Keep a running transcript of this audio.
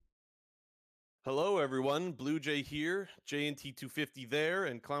Hello, everyone. Blue Jay here, JNT 250 there,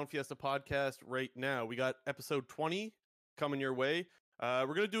 and Clown Fiesta podcast right now. We got episode 20 coming your way. We're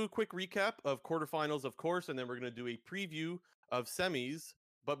going to do a quick recap of quarterfinals, of course, and then we're going to do a preview of semis.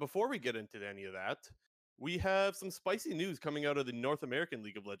 But before we get into any of that, we have some spicy news coming out of the North American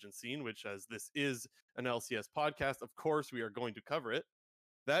League of Legends scene, which, as this is an LCS podcast, of course, we are going to cover it.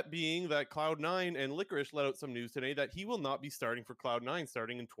 That being that Cloud9 and Licorice let out some news today that he will not be starting for Cloud9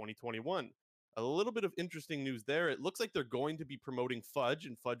 starting in 2021. A little bit of interesting news there. It looks like they're going to be promoting Fudge,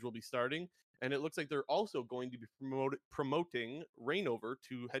 and Fudge will be starting. And it looks like they're also going to be promoting Rainover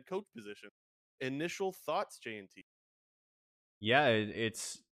to head coach position. Initial thoughts, JNT? Yeah,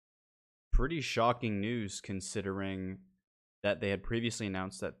 it's pretty shocking news considering that they had previously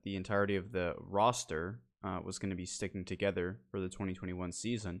announced that the entirety of the roster was going to be sticking together for the 2021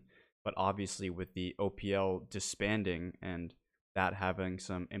 season. But obviously, with the OPL disbanding and that having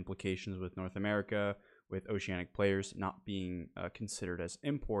some implications with North America, with Oceanic players not being considered as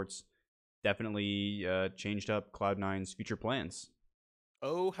imports, definitely changed up Cloud9's future plans.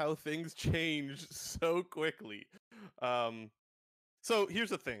 Oh, how things change so quickly. Um, So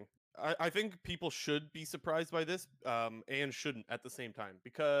here's the thing. I think people should be surprised by this, and shouldn't at the same time.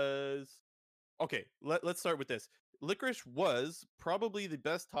 Because, okay, let's start with this. Licorice was probably the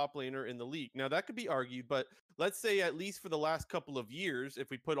best top laner in the league. Now, that could be argued, but let's say at least for the last couple of years, if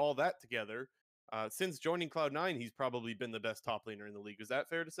we put all that together, since joining Cloud9, he's probably been the best top laner in the league. Is that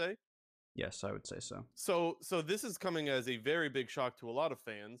fair to say? Yes, I would say so. So this is coming as a very big shock to a lot of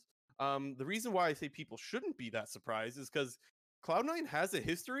fans. The reason why I say people shouldn't be that surprised is because Cloud9 has a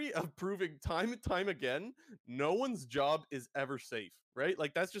history of proving time and time again no one's job is ever safe, right?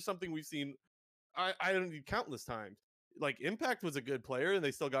 Like that's just something we've seen. I don't need countless times. Like Impact was a good player and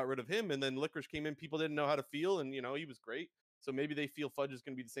they still got rid of him, and then Licorice came in. People didn't know how to feel, and he was great. So maybe they feel Fudge is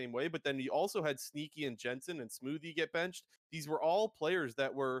going to be the same way. But then you also had Sneaky and Jensen and Smoothie get benched. These were all players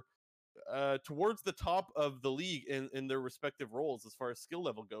that were towards the top of the league in their respective roles as far as skill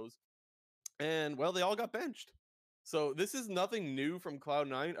level goes. And well, they all got benched. So this is nothing new from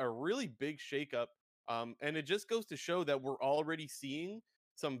Cloud9, a really big shakeup. And it just goes to show that we're already seeing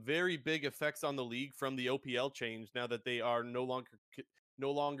some very big effects on the league from the OPL change now that they are no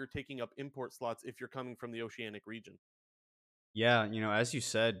longer taking up import slots if you're coming from the Oceanic region. Yeah, as you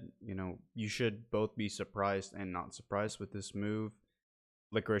said, you should both be surprised and not surprised with this move.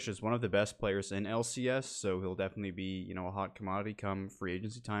 Licorice is one of the best players in LCS, so he'll definitely be, a hot commodity come free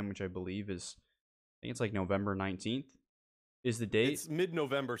agency time, which I believe is, I think it's like November 19th is the date. It's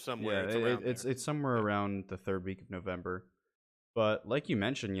mid-November somewhere. Yeah, It's around it's there. it's somewhere Yeah. around the third week of November. But like you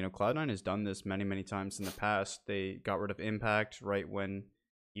mentioned, Cloud9 has done this many, many times in the past. They got rid of Impact right when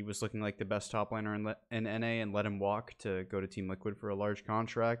he was looking like the best top laner in NA and let him walk to go to Team Liquid for a large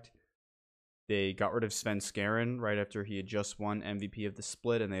contract. They got rid of Svenskeren right after he had just won MVP of the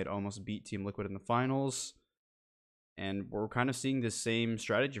split and they had almost beat Team Liquid in the finals. And we're kind of seeing the same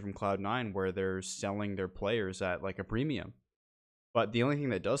strategy from Cloud9 where they're selling their players at like a premium. But the only thing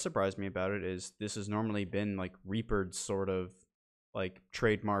that does surprise me about it is this has normally been like Reaper's sort of like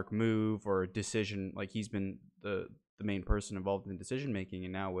trademark move or decision. Like he's been the main person involved in decision making,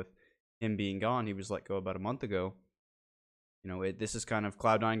 and now with him being gone, he was let go about a month ago. This is kind of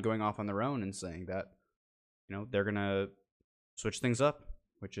Cloud9 going off on their own and saying that they're gonna switch things up,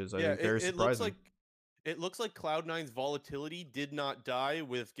 which is I Yeah, think it, very it looks surprising. like it looks like Cloud9's volatility did not die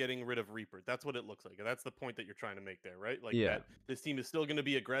with getting rid of Reaper. That's what it looks like. And that's the point that you're trying to make there, right? Like Yeah, that this team is still going to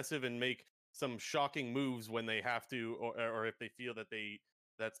be aggressive and make some shocking moves when they have to, or if they feel that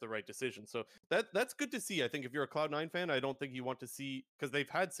that's the right decision. So that's good to see. I think if you're a Cloud9 fan, I don't think you want to see, because they've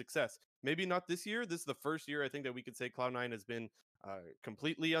had success. Maybe not this year. This is the first year I think that we could say Cloud9 has been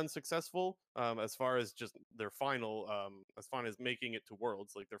completely unsuccessful, as far as just their final, as far as making it to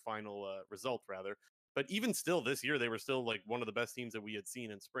Worlds, like their final result rather. But even still, this year they were still like one of the best teams that we had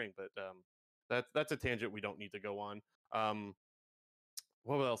seen in spring. But that's a tangent we don't need to go on. Um,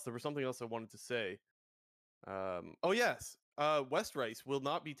 what else? There was something else I wanted to say. Oh yes, West Rice will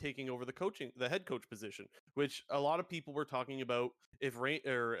not be taking over the head coach position, which a lot of people were talking about. If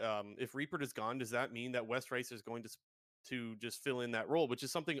Reaper is gone, does that mean that West Rice is going to just fill in that role? Which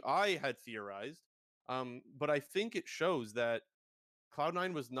is something I had theorized. But I think it shows that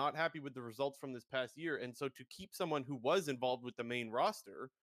Cloud9 was not happy with the results from this past year, and so to keep someone who was involved with the main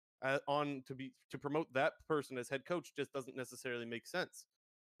roster on to promote that person as head coach just doesn't necessarily make sense,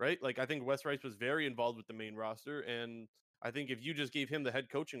 right? Like I think Wes Rice was very involved with the main roster, and I think if you just gave him the head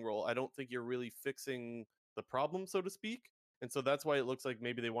coaching role, I don't think you're really fixing the problem, so to speak. And so that's why it looks like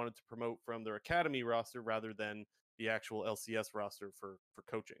maybe they wanted to promote from their academy roster rather than the actual LCS roster for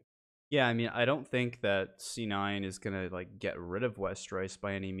coaching. Yeah, I mean, I don't think that C9 is gonna like get rid of Westroyce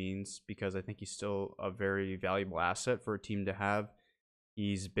by any means because I think he's still a very valuable asset for a team to have.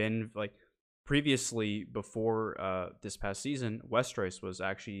 He's been like previously before this past season, Westroyce was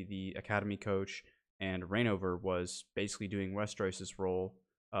actually the academy coach, and Reignover was basically doing Westroyce's role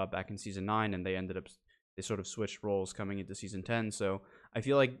back in season 9, and they sort of switched roles coming into season 10. So I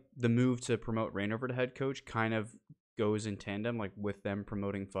feel like the move to promote Reignover to head coach kind of goes in tandem like with them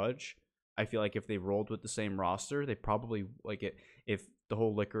promoting Fudge. I feel like if they rolled with the same roster, they probably like it. If the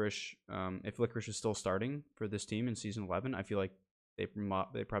whole Licorice, if Licorice is still starting for this team in season 11, I feel like they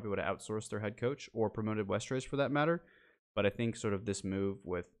probably would have outsourced their head coach or promoted Westroyce for that matter. But I think sort of this move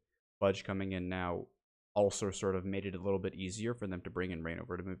with Fudge coming in now also sort of made it a little bit easier for them to bring in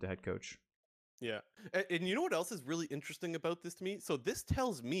Reignover to move to head coach. Yeah. And you know what else is really interesting about this to me? So this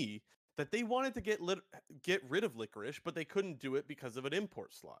tells me that they wanted to get rid of Licorice, but they couldn't do it because of an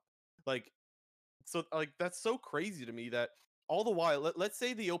import slot. Like that's so crazy to me that all the while, let's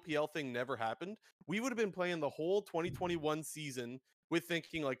say the OPL thing never happened, we would have been playing the whole 2021 season with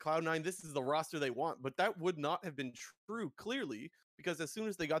thinking like Cloud9, this is the roster they want, but that would not have been true clearly because as soon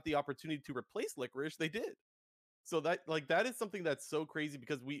as they got the opportunity to replace Licorice, they did. So that is something that's so crazy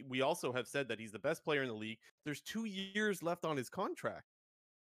because we also have said that he's the best player in the league. There's 2 years left on his contract.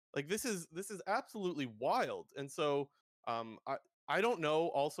 Like this is absolutely wild. And so I don't know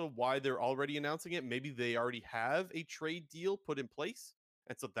also why they're already announcing it. Maybe they already have a trade deal put in place.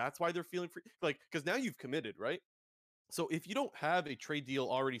 And so that's why they're feeling free. Like, because now you've committed, right? So if you don't have a trade deal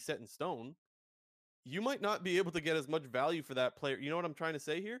already set in stone, you might not be able to get as much value for that player. You know what I'm trying to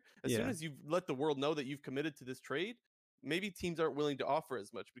say here? As soon Yeah. as you've let the world know that you've committed to this trade, maybe teams aren't willing to offer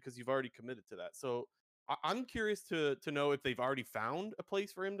as much because you've already committed to that. So I'm curious to know if they've already found a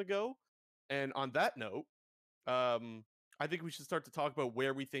place for him to go. And on that note, um, I think we should start to talk about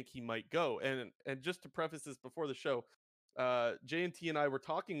where we think he might go. And just to preface this before the show, JNT and I were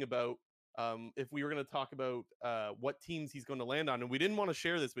talking about if we were going to talk about what teams he's going to land on, and we didn't want to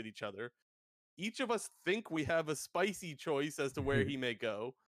share this with each other. Each of us think we have a spicy choice as to where he may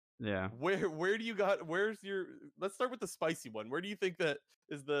go. Yeah. Where do you got? Where's your? Let's start with the spicy one. Where do you think that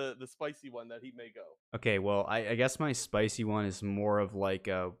is the spicy one that he may go? Okay, well, I guess my spicy one is more of like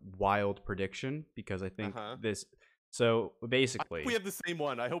a wild prediction because I Uh think huh. this. So I think we basically, have the same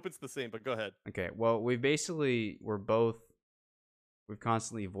one. I hope it's the same. But go ahead. okay, well, we've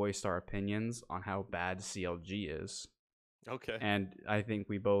constantly voiced our opinions on how bad CLG is. Okay. And I think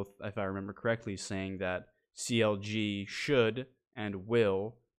we both, if I remember correctly, saying that CLG should and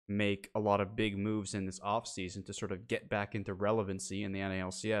will make a lot of big moves in this offseason to sort of get back into relevancy in the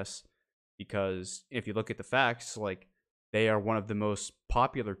NALCS. Because if you look at the facts, like they are one of the most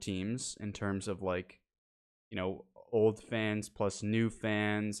popular teams in terms of like, old fans plus new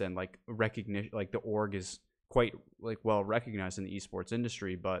fans and like recognition. Like the org is quite like well recognized in the esports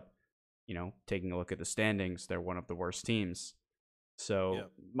industry, but taking a look at the standings, they're one of the worst teams. Yeah. So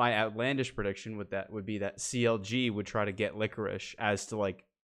my outlandish prediction would be that CLG would try to get Licorice as to like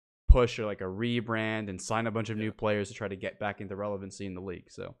push or like a rebrand and sign a bunch of Yeah. new players to try to get back into relevancy in the league.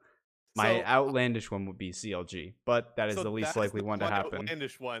 So my So outlandish one would be CLG, but that is so the least that is likely not one to my happen.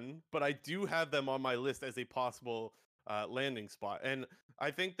 outlandish one, but I do have them on my list as a possible landing spot. And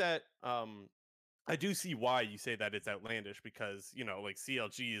I think that I do see why you say that it's outlandish because like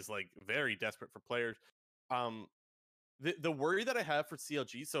CLG is like very desperate for players. Um, the worry that I have for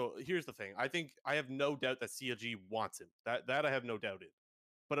CLG. So here's the thing: I think I have no doubt that CLG wants him. That I have no doubt in.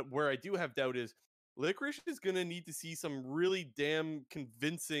 But where I do have doubt is Licorice is gonna need to see some really damn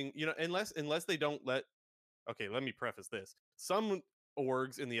convincing. Unless they don't let. Okay, let me preface this. Some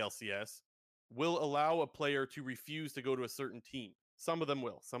orgs in the LCS will allow a player to refuse to go to a certain team. Some of them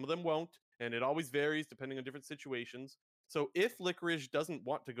will, some of them won't, and it always varies depending on different situations. So if Licorice doesn't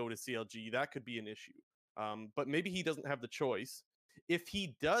want to go to CLG, that could be an issue. But maybe he doesn't have the choice. If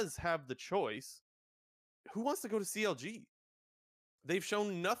he does have the choice, who wants to go to CLG? They've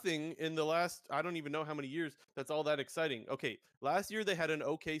shown nothing in the last, I don't even know how many years that's all that exciting. Okay, last year they had an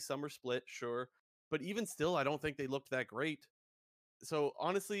okay summer split, sure, but even still, I don't think they looked that great. So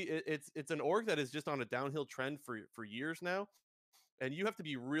honestly, it's an org that is just on a downhill trend for years now, and you have to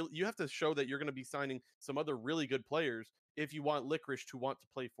be real. You have to show that you're going to be signing some other really good players if you want Licorice to want to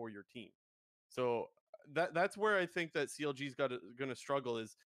play for your team. So that's where I think that CLG's going to struggle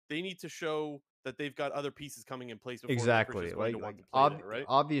is they need to show that they've got other pieces coming in place before Licorice Exactly. is going to Like want like to play ob- there, right?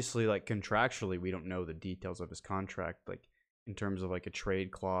 obviously like contractually we don't know the details of his contract like in terms of like a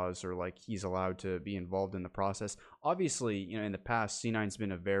trade clause or like he's allowed to be involved in the process. Obviously, in the past C9's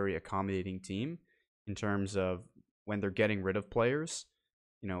been a very accommodating team in terms of when they're getting rid of players.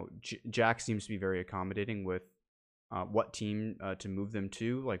 Jack seems to be very accommodating with what team to move them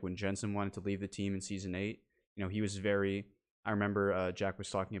to. Like when Jensen wanted to leave the team in season 8, he was very. I remember Jack was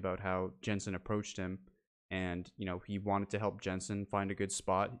talking about how Jensen approached him, and he wanted to help Jensen find a good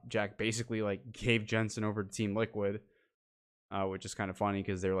spot. Jack basically like gave Jensen over to Team Liquid, which is kind of funny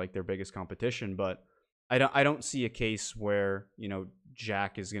because they're like their biggest competition. But I don't see a case where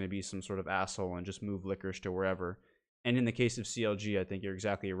Jack is going to be some sort of asshole and just move Licorice to wherever. And in the case of CLG, I think you're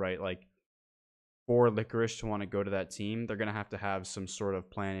exactly right. Like for Licorice to want to go to that team, they're going to have some sort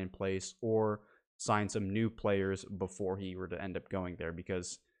of plan in place or sign some new players before he were to end up going there.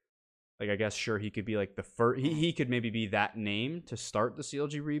 Because, like, I guess sure he could be like the first. He could maybe be that name to start the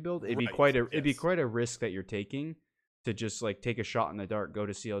CLG rebuild. It'd be quite a risk that you're taking to just like take a shot in the dark, go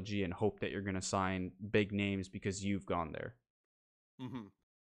to CLG, and hope that you're going to sign big names because you've gone there. Mm-hmm.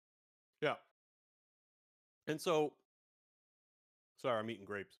 Yeah. And so, sorry, I'm eating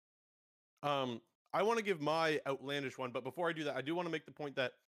grapes. I want to give my outlandish one, but before I do that, I do want to make the point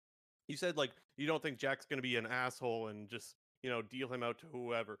that you said like you don't think Jack's going to be an asshole and just deal him out to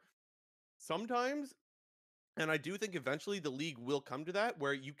whoever. Sometimes, and I do think eventually the league will come to that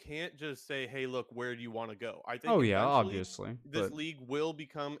where you can't just say, "Hey, look, where do you want to go?" I think Oh yeah, eventually obviously, this but league will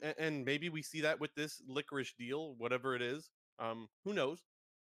become, and maybe we see that with this Licorice deal, whatever it is. Who knows?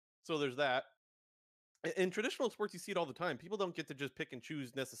 So there's that. In traditional sports, you see it all the time. People don't get to just pick and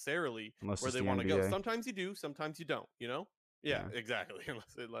choose necessarily unless where it's they the want to go. NBA, Sometimes you do, sometimes you don't. Yeah, yeah. exactly.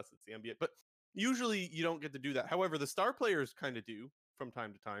 Unless it's the NBA, but usually you don't get to do that. However, the star players kind of do from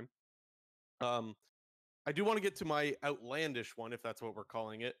time to time. Um, I do want to get to my outlandish one, if that's what we're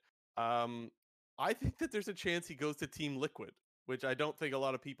calling it. Um, I think that there's a chance he goes to Team Liquid, which I don't think a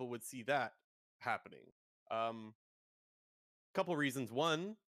lot of people would see that happening. Couple reasons.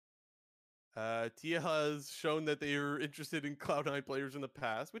 One, Tia has shown that they are interested in Cloud9 players in the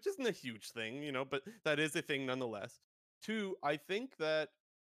past, which isn't a huge thing, but that is a thing nonetheless. Two, I think that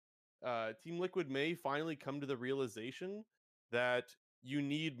Team Liquid may finally come to the realization that you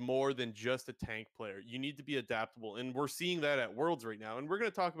need more than just a tank player. You need to be adaptable, and we're seeing that at Worlds right now. And we're going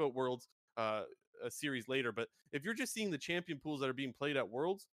to talk about Worlds a series later. But if you're just seeing the champion pools that are being played at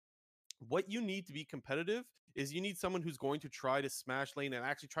Worlds, what you need to be competitive is you need someone who's going to try to smash lane and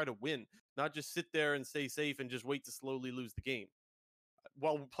actually try to win, not just sit there and stay safe and just wait to slowly lose the game.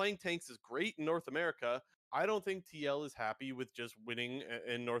 While playing tanks is great in North America, I don't think TL is happy with just winning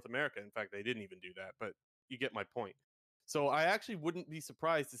in North America. In fact, they didn't even do that, but you get my point. So I actually wouldn't be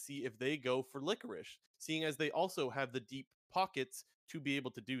surprised to see if they go for Licorice, seeing as they also have the deep pockets to be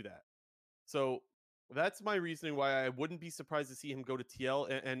able to do that. So that's my reasoning why I wouldn't be surprised to see him go to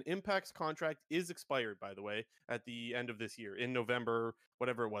TL. And Impact's contract is expired, by the way, at the end of this year in November,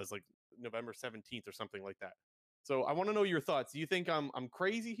 whatever it was, like November 17th or something like that. So I want to know your thoughts. Do you think I'm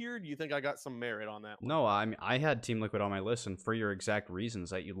crazy here? Do you think I got some merit on that one? No, I mean I had Team Liquid on my list, and for your exact reasons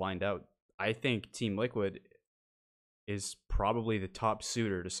that you lined out, I think Team Liquid is probably the top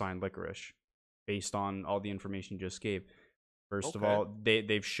suitor to sign Licorice, based on all the information you just gave. First of Okay. all,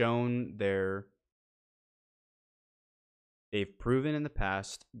 they've proven in the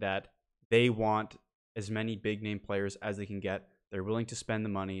past that they want as many big name players as they can get. They're willing to spend the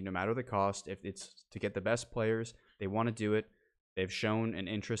money no matter the cost. If it's to get the best players, they want to do it. They've shown an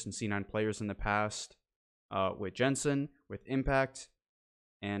interest in C9 players in the past with Jensen, with Impact,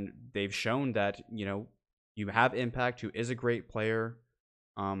 and they've shown that you have Impact, who is a great player.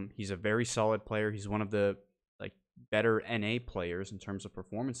 He's a very solid player. He's one of the like better NA players in terms of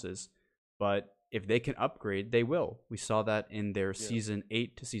performances. But if they can upgrade, they will. We saw that in their season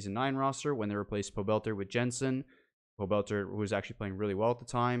 8 to season 9 roster when they replaced Pobelter with Jensen. Pobelter, who was actually playing really well at the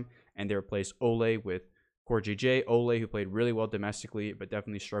time, and they replaced Ole with CoreJJ. Ole, who played really well domestically, but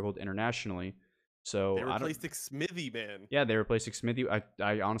definitely struggled internationally. So they replaced Xmithy, man. Yeah, they replaced Xmithy.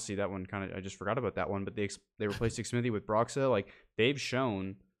 I honestly, that one I just forgot about that one. But they replaced Xmithy with Broxa. Like, they've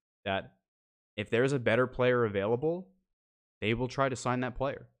shown that if there's a better player available, they will try to sign that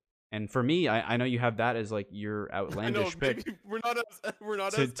player. And for me, I know you have that as like your outlandish pick. We're not as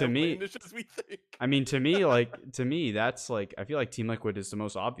outlandish as we think. I mean, to me, that's like, I feel like Team Liquid is the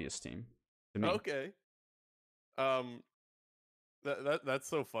most obvious team to me. Okay. That's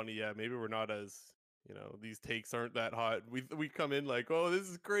so funny. Yeah, maybe we're not as these takes aren't that hot. We come in like, oh, this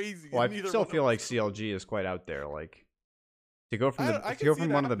is crazy. Well, I still feel like CLG is quite out there. Like, to go from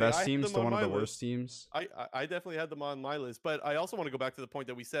one of the best teams to one of the worst teams. I definitely had them on my list, but I also want to go back to the point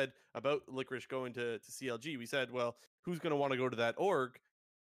that we said about Licorice going to CLG. We said, well, who's going to want to go to that org?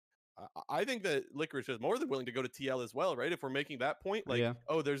 I think that Licorice is more than willing to go to TL as well, right? If we're making that point, like,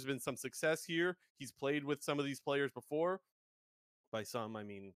 oh, there's been some success here. He's played with some of these players before. By some, I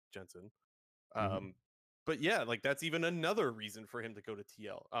mean Jensen. Hmm. Um, but yeah, like that's even another reason for him to go to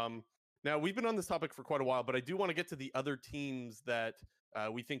TL. Now we've been on this topic for quite a while, but I do want to get to the other teams that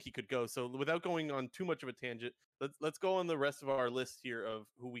we think he could go. So without going on too much of a tangent, let's go on the rest of our list here of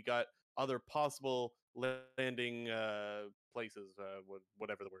who we got other possible landing places,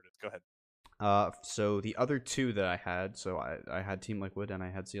 whatever the word is. Go ahead. So the other two that I had, so I had Team Liquid and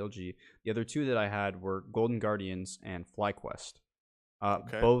I had CLG. The other two that I had were Golden Guardians and FlyQuest.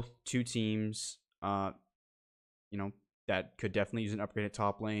 Okay. Both two teams, you know, that could definitely use an upgraded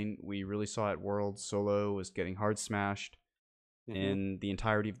top lane. We really saw at Worlds, Solo was getting hard smashed Mm-hmm. in the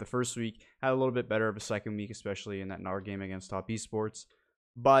entirety of the first week. Had a little bit better of a second week, especially in that NAR game against Top Esports.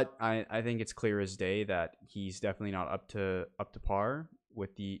 But I think it's clear as day that he's definitely not up to par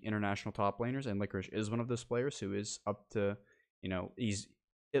with the international top laners, and Licorice is one of those players who is up to, he's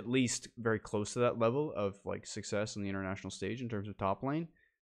at least very close to that level of like success in the international stage in terms of top lane.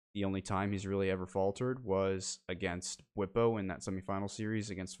 The only time he's really ever faltered was against Whippo in that semifinal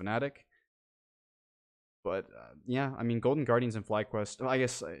series against Fnatic. But yeah, I mean, Golden Guardians and FlyQuest. I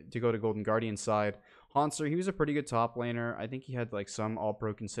guess to go to Golden Guardians side, Hanser, he was a pretty good top laner. I think he had like some All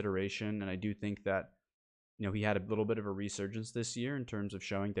Pro consideration, and I do think that he had a little bit of a resurgence this year in terms of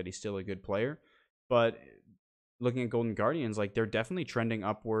showing that he's still a good player. But looking at Golden Guardians, like they're definitely trending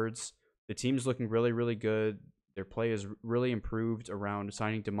upwards. The team's looking really, really good. Their play is really improved around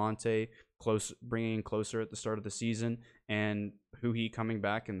signing Demonte, bringing in closer at the start of the season, and Huhi coming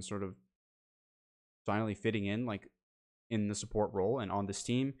back and sort of finally fitting in like in the support role and on this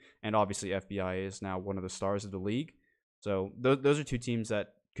team. And obviously, FBI is now one of the stars of the league. So those are two teams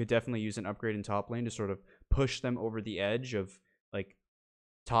that could definitely use an upgrade in top lane to sort of push them over the edge of like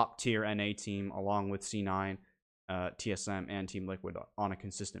top tier NA team along with C9, TSM, and Team Liquid on a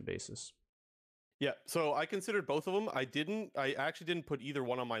consistent basis. Yeah, so I considered both of them. I actually didn't put either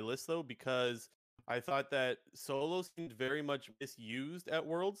one on my list though because I thought that Solo seemed very much misused at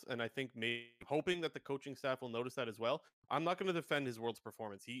Worlds, and I think maybe hoping that the coaching staff will notice that as well. I'm not going to defend his Worlds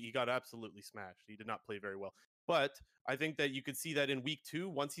performance. He got absolutely smashed. He did not play very well. But I think that you could see that in week 2,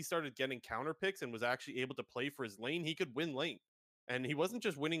 once he started getting counter picks and was actually able to play for his lane, he could win lane. And he wasn't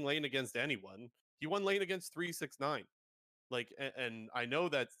just winning lane against anyone. He won lane against 369. Like, and I know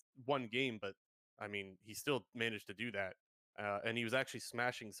that's one game, but I mean, he still managed to do that, and he was actually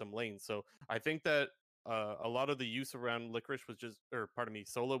smashing some lanes. So I think that a lot of the use around Licorice was just, or pardon me,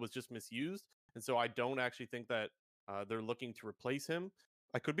 Solo was just misused, and so I don't actually think that they're looking to replace him.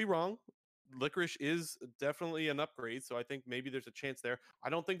 I could be wrong. Licorice is definitely an upgrade, so I think maybe there's a chance there. I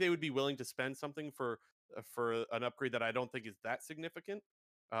don't think they would be willing to spend something for an upgrade that I don't think is that significant.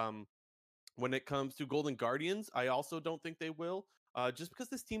 Um, when it comes to Golden Guardians, I also don't think they will. Just because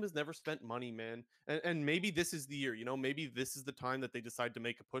this team has never spent money, man, and maybe this is the year. Maybe this is the time that they decide to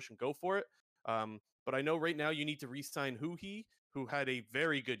make a push and go for it. But I know right now you need to re-sign Huhi, who had a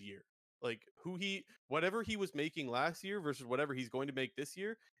very good year. Like Huhi, whatever he was making last year versus whatever he's going to make this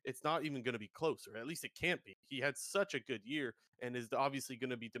year, it's not even going to be close, or at least it can't be. He had such a good year and is obviously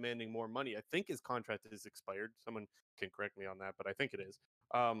going to be demanding more money. I think his contract is expired. Someone can correct me on that, but I think it is.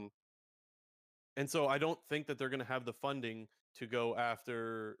 Um, and so I don't think that they're going to have the funding to go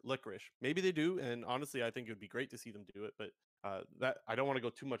after Licorice. Maybe they do, and honestly, I think it would be great to see them do it. But that I don't want to go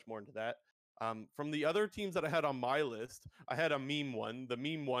too much more into that. From the other teams that I had on my list, I had a meme one. The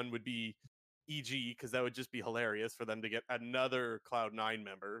meme one would be EG because that would just be hilarious for them to get another Cloud9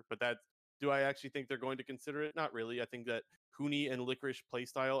 member. But do I actually think they're going to consider it? Not really. I think that Huni and Licorice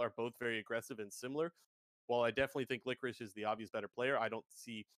playstyle are both very aggressive and similar. While I definitely think Licorice is the obvious better player, I don't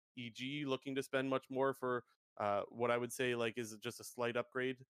see EG looking to spend much more for what I would say like is just a slight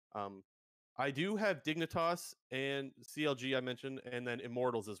upgrade. Um, I do have Dignitas and CLG I mentioned, and then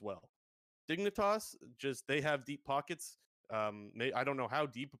Immortals as well. Dignitas, just they have deep pockets. I don't know how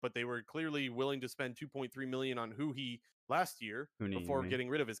deep, but they were clearly willing to spend 2.3 million on Huhi last year Huni, you before mean? getting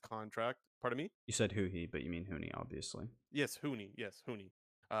rid of his contract. Pardon me? You said Huhi, but you mean Huni, obviously. Yes, Huni. Yes, Huni.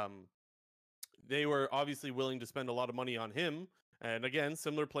 Um, they were obviously willing to spend a lot of money on him. And again,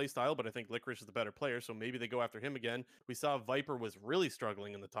 similar play style, but I think Licorice is the better player, so maybe they go after him again. We saw Viper was really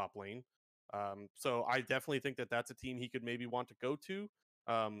struggling in the top lane. So I definitely think that that's a team he could maybe want to go to,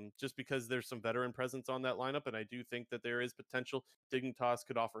 just because there's some veteran presence on that lineup, and I do think that there is potential. Dignitas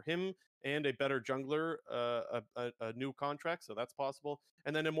could offer him and a better jungler a new contract, so that's possible.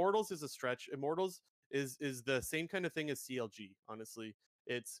 And then Immortals is a stretch. Immortals is the same kind of thing as CLG, honestly.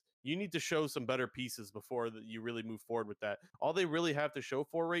 It's you need to show some better pieces before you really move forward with that. All they really have to show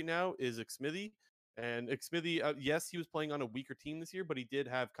for right now is Xmithy. And Xmithy, yes, he was playing on a weaker team this year, but he did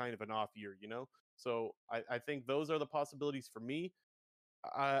have kind of an off year. So I think those are the possibilities for me.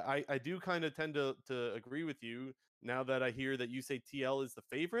 I do kind of tend to agree with you now that I hear that you say TL is the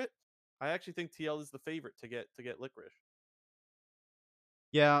favorite. I actually think TL is the favorite to get Licorice.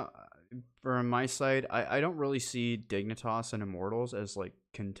 Yeah, from my side, I don't really see Dignitas and Immortals as like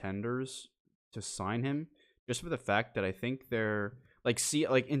contenders to sign him, just for the fact that I think they're like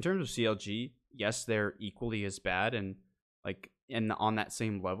in terms of CLG, yes, they're equally as bad and like on that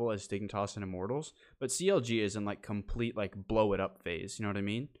same level as Dignitas and Immortals, but CLG is in like complete like blow it up phase. You know what I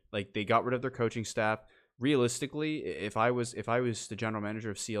mean? Like they got rid of their coaching staff. Realistically, if I was the general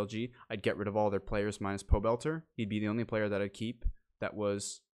manager of CLG, I'd get rid of all their players minus Pobelter. He'd be the only player that I'd keep that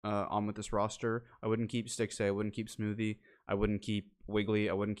was on with this roster. I wouldn't keep Stixxay. I wouldn't keep Smoothie. I wouldn't keep Wiggly.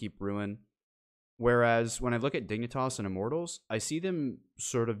 I wouldn't keep Ruin. Whereas when I look at Dignitas and Immortals, I see them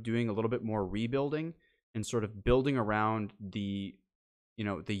sort of doing a little bit more rebuilding and sort of building around the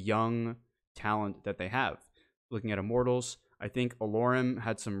young talent that they have. Looking at Immortals, I think Alorim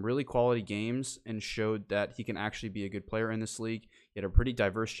had some really quality games and showed that he can actually be a good player in this league. He had a pretty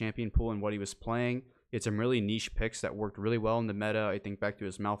diverse champion pool in what he was playing. He had some really niche picks that worked really well in the meta. I think back to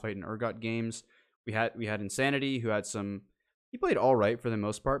his Malphite and Urgot games. We had Insanity, who had some. He played all right for the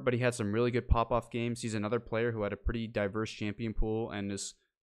most part, but he had some really good pop off games. He's another player who had a pretty diverse champion pool and is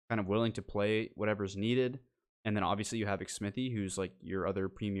kind of willing to play whatever's needed. And then obviously you have Xmithy, who's like your other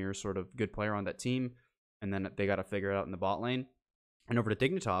premier sort of good player on that team. And then they got to figure it out in the bot lane. And over to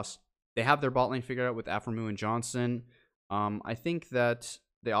Dignitas, they have their bot lane figured out with Aframu and Johnson. I think that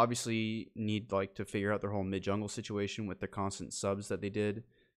they obviously need like to figure out their whole mid jungle situation with the constant subs that they did.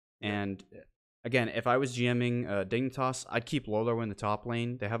 Yeah. And again, if I was GMing Dignitas, I'd keep Lorlo in the top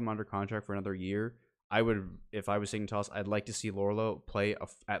lane. They have him under contract for another year. I would, if I was Dignitas, I'd like to see Lorlo play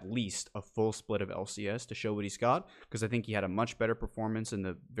at least a full split of LCS to show what he's got, because I think he had a much better performance in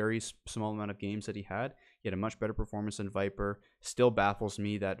the very small amount of games that he had. He had a much better performance than Viper. Still baffles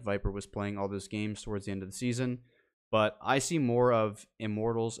me that Viper was playing all those games towards the end of the season. But I see more of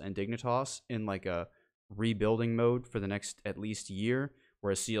Immortals and Dignitas in like a rebuilding mode for the next at least year,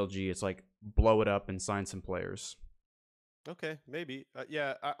 whereas CLG, it's like blow it up and sign some players. Okay, maybe.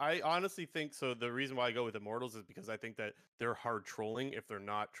 Yeah, I honestly think so. The reason why I go with Immortals is because I think that they're hard trolling if they're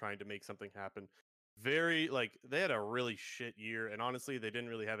not trying to make something happen. Very like they had a really shit year, and honestly, they didn't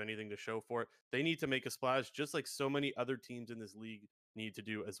really have anything to show for it. They need to make a splash, just like so many other teams in this league need to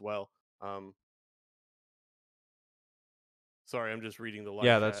do as well. Um, Sorry, I'm just reading the live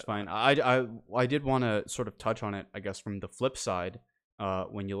Yeah, that's chat. fine. I did want to sort of touch on it, I guess, from the flip side.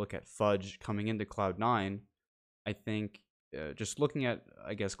 When you look at Fudge coming into Cloud9, I think just looking at,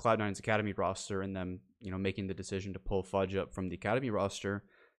 I guess, Cloud9's Academy roster and them, making the decision to pull Fudge up from the Academy roster,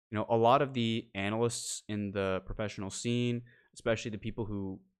 a lot of the analysts in the professional scene, especially the people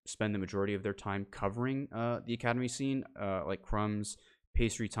who spend the majority of their time covering the Academy scene, like Crumbs,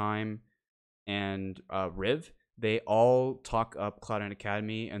 Pastry Time, and Riv, they all talk up Cloud9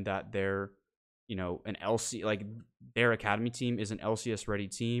 Academy and that they're, an LC, like their Academy team is an LCS ready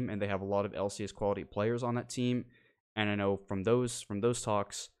team and they have a lot of LCS quality players on that team. And I know from those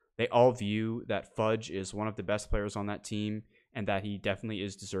talks, they all view that Fudge is one of the best players on that team and that he definitely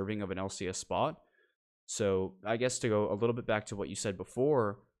is deserving of an LCS spot. So I guess to go a little bit back to what you said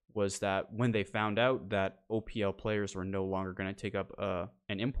before, was that when they found out that OPL players were no longer going to take up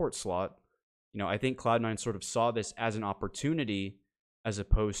an import slot, I think Cloud9 sort of saw this as an opportunity, as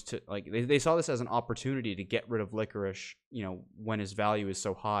opposed to like they saw this as an opportunity to get rid of Licorice, when his value is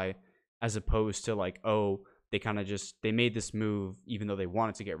so high, as opposed to like, oh, they made this move even though they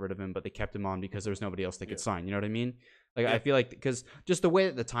wanted to get rid of him, but they kept him on because there was nobody else they could sign. You know what I mean? Like, Yeah. I feel like because just the way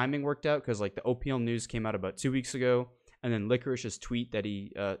that the timing worked out, because like the OPL news came out about 2 weeks ago, and then Licorice's tweet that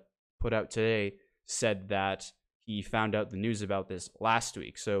he put out today said that he found out the news about this last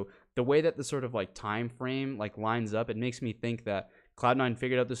week. So the way that the sort of like time frame like lines up, it makes me think that Cloud9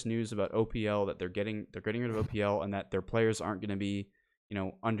 figured out this news about OPL, that they're getting rid of OPL, and that their players aren't going to be,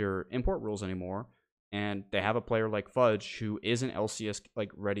 under import rules anymore. And they have a player like Fudge who is an LCS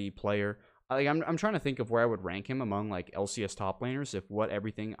like ready player. Like I'm trying to think of where I would rank him among like LCS top laners. If what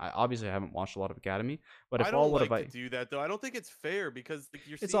everything, I obviously haven't watched a lot of Academy, but if I all don't what like have to I, do that though. I don't think it's fair because like,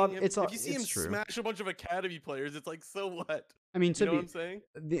 you're it's seeing all him. If you see him it's true. smash a bunch of academy players, it's like so what? I mean, You to know what be I'm saying?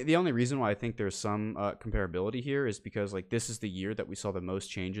 the only reason why I think there's some comparability here is because like this is the year that we saw the most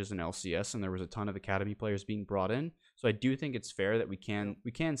changes in LCS, and there was a ton of Academy players being brought in. So I do think it's fair that we can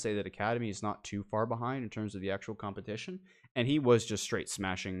say that Academy is not too far behind in terms of the actual competition, and he was just straight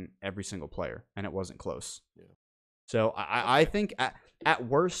smashing every single player, and it wasn't close. Yeah. So I think at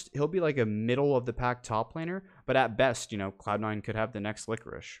worst he'll be like a middle of the pack top laner, but at best, Cloud9 could have the next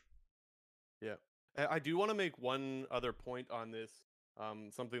Licorice. Yeah. I do want to make one other point on this.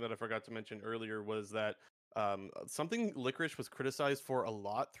 Something that I forgot to mention earlier was that something Licorice was criticized for a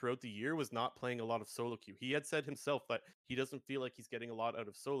lot throughout the year was not playing a lot of solo queue. He had said himself that he doesn't feel like he's getting a lot out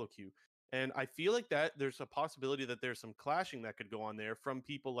of solo queue. And I feel like that there's a possibility that there's some clashing that could go on there from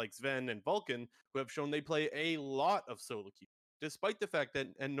people like Sven and Vulcan, who have shown they play a lot of solo queue. Despite the fact that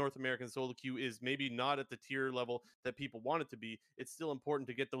and North American solo queue is maybe not at the tier level that people want it to be, it's still important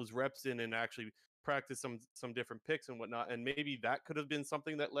to get those reps in and actually practice some different picks and whatnot. And maybe that could have been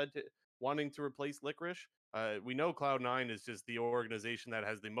something that led to wanting to replace Licorice. We know Cloud9 is just the organization that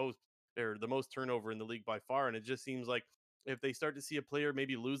has the most turnover in the league by far, and it just seems like if they start to see a player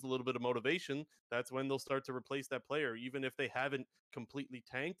maybe lose a little bit of motivation, that's when they'll start to replace that player. Even if they haven't completely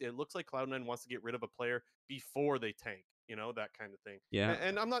tanked, it looks like Cloud9 wants to get rid of a player before they tank. That kind of thing. Yeah.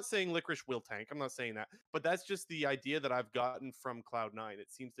 And I'm not saying Licorice will tank. I'm not saying that, but that's just the idea that I've gotten from Cloud9.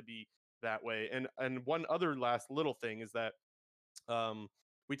 It seems to be that way. And one other last little thing is that um,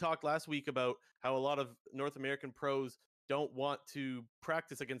 we talked last week about how a lot of North American pros don't want to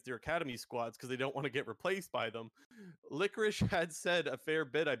practice against their academy squads because they don't want to get replaced by them. Licorice had said a fair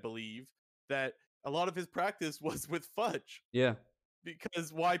bit, I believe, that a lot of his practice was with Fudge. Yeah.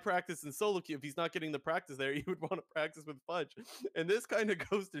 Because why practice in solo queue if he's not getting the practice there? He would want to practice with Fudge, and this kind of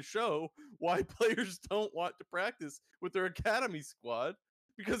goes to show why players don't want to practice with their academy squad,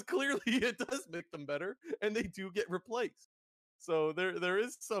 because clearly it does make them better, and they do get replaced. So there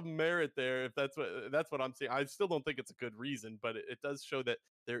is some merit there if that's what I'm saying. I still don't think it's a good reason, but it does show that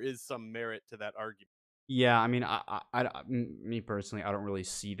there is some merit to that argument. Yeah, I mean, me personally, I don't really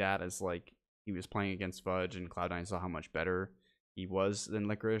see that as like he was playing against Fudge and Cloud9 saw how much better he was than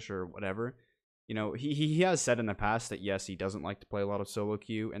Licorice or whatever. He has said in the past that yes, he doesn't like to play a lot of solo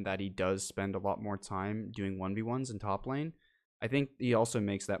queue and that he does spend a lot more time doing 1v1s in top lane. I think he also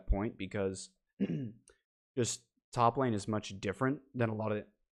makes that point because just top lane is much different than a lot of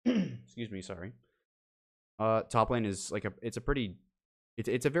excuse me, sorry. Top lane is like it's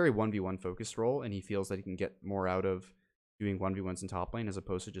a very 1v1 focused role, and he feels that he can get more out of doing 1v1s in top lane as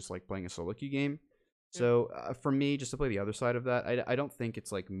opposed to just like playing a solo queue game. So for me, just to play the other side of that, I don't think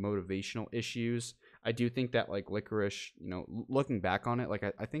it's like motivational issues. I do think that like Licorice, looking back on it, like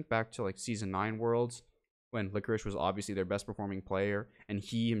I think back to like Season 9 Worlds when Licorice was obviously their best performing player, and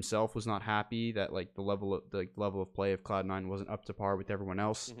he himself was not happy that like the level of play of Cloud9 wasn't up to par with everyone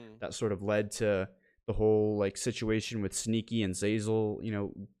else. Mm-hmm. That sort of led to the whole like situation with Sneaky and Zeyzal,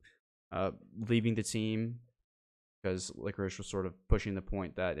 leaving the team because Licorice was sort of pushing the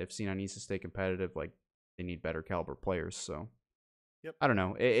point that if C9 needs to stay competitive, like they need better caliber players. So, yep. I don't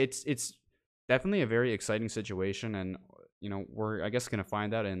know. It's definitely a very exciting situation, and we're I guess gonna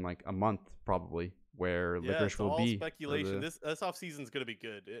find out in like a month probably where Licorice will be. Speculation. This off season is gonna be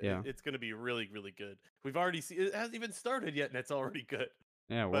good. It's gonna be really really good. We've already seen it hasn't even started yet, and it's already good.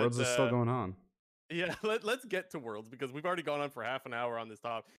 Yeah, Worlds is still going on. Yeah, let's get to Worlds because we've already gone on for half an hour on this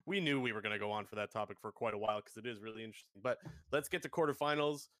topic. We knew we were going to go on for that topic for quite a while because it is really interesting. But let's get to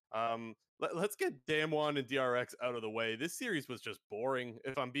quarterfinals. Let's get Damwon and DRX out of the way. This series was just boring,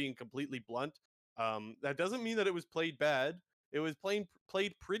 if I'm being completely blunt. That doesn't mean that it was played bad. It was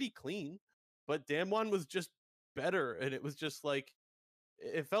played pretty clean, but Damwon was just better, and it was just like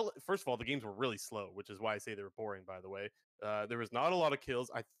it felt. First of all, the games were really slow, which is why I say they were boring. By the way, there was not a lot of kills.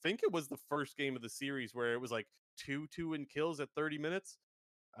 I think it was the first game of the series where it was like 2-2 in kills at 30 minutes.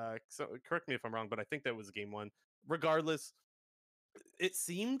 So correct me if I'm wrong, but I think that was game one. Regardless, it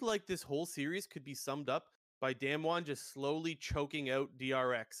seemed like this whole series could be summed up by Damwon just slowly choking out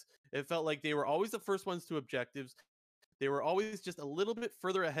DRX. It felt like they were always the first ones to objectives. They were always just a little bit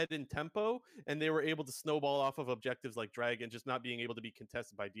further ahead in tempo, and they were able to snowball off of objectives like Dragon, just not being able to be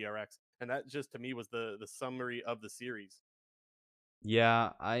contested by DRX. And that just to me was the summary of the series.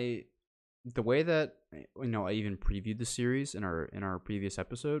 Yeah, the way that I even previewed the series in our previous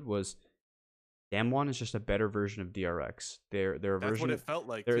episode was Damwon is just a better version of DRX. They're a That's version what it felt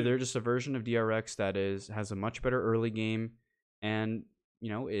like. They're just a version of DRX that has a much better early game and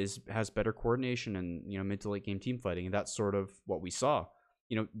has better coordination and mid to late game team fighting, and that's sort of what we saw.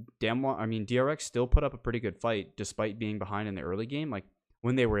 DRX still put up a pretty good fight despite being behind in the early game. Like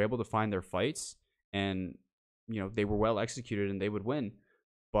when they were able to find their fights and they were well executed and they would win.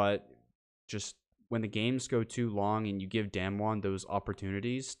 But just when the games go too long and you give Damwon those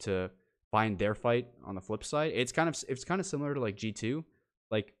opportunities to find their fight on the flip side, it's kind of similar to like G2.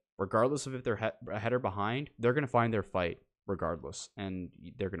 Like regardless of if they're ahead or behind, they're gonna find their fight regardless, and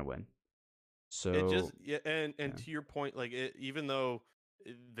they're gonna win. So it just to your point, like even though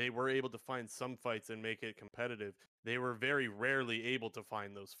they were able to find some fights and make it competitive. They were very rarely able to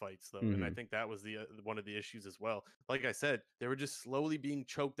find those fights though, and I Hmm. think that was the one of the issues as well. Like I said, they were just slowly being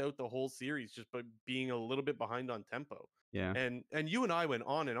choked out the whole series just by being a little bit behind on tempo. Yeah. And you and I went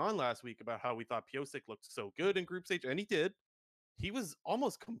on and on last week about how we thought Piosik looked so good in group stage, and he did. He was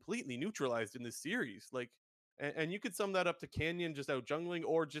almost completely neutralized in this series. Like, and you could sum that up to Canyon just out jungling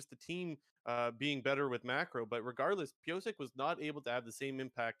or just the team being better with macro. But regardless, Piosik was not able to have the same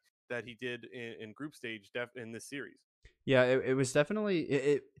impact that he did in group stage in this series. Yeah, it was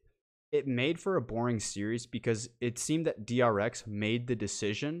definitely it made for a boring series because it seemed that DRX made the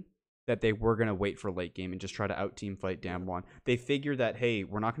decision that they were gonna wait for late game and just try to out team fight Yeah. Damwon. They figured that, hey,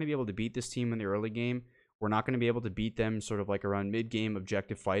 we're not gonna be able to beat this team in the early game. We're not gonna be able to beat them sort of like around mid game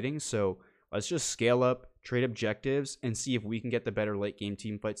objective fighting. So let's just scale up, trade objectives, and see if we can get the better late game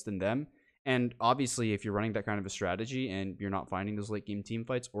team fights than them. And obviously, if you're running that kind of a strategy and you're not finding those late game team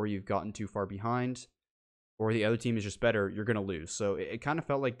fights, or you've gotten too far behind, or the other team is just better, you're going to lose. So it kind of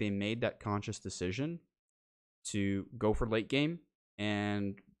felt like they made that conscious decision to go for late game.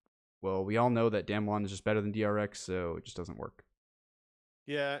 And, well, we all know that Damwon is just better than DRX, so it just doesn't work.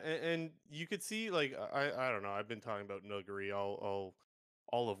 Yeah, and you could see like I don't know. I've been talking about Nuguri all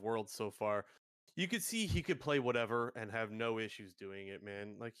of Worlds so far. You could see he could play whatever and have no issues doing it,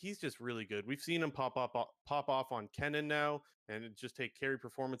 man. Like he's just really good. We've seen him pop off on Kennen now, and just take carry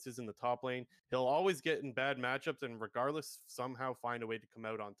performances in the top lane. He'll always get in bad matchups, and regardless, somehow find a way to come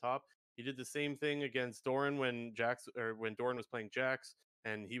out on top. He did the same thing against Doran when when Doran was playing Jax,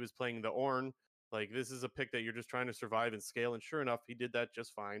 and he was playing the Ornn. Like this is a pick that you're just trying to survive and scale, and sure enough, he did that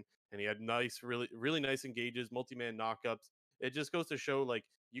just fine. And he had nice, really nice engages, multi-man knockups. It just goes to show like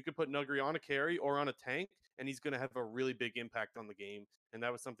you could put Nuguri on a carry or on a tank, and he's going to have a really big impact on the game. And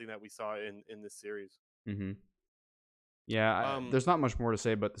that was something that we saw in this series. Mm-hmm. Yeah, Um, there's not much more to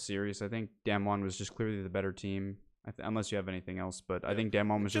say about the series. I think Damwon was just clearly the better team, unless you have anything else. But I yeah, think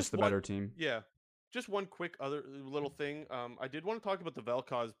Damwon was just just the one, better team. yeah, just one quick other little thing. I did want to talk about the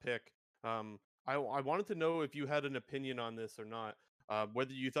Vel'Koz pick. I wanted to know if you had an opinion on this or not.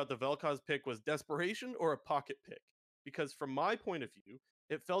 Whether you thought the Vel'Koz pick was desperation or a pocket pick, because from my point of view,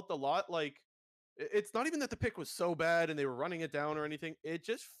 it felt a lot like it's not even that the pick was so bad and they were running it down or anything. It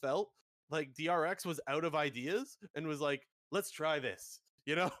just felt like DRX was out of ideas and was like, let's try this.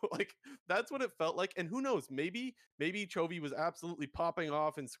 You know, like that's what it felt like. And who knows, maybe Chovy was absolutely popping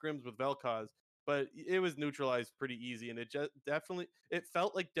off in scrims with Vel'Koz, but it was neutralized pretty easy. And it just definitely it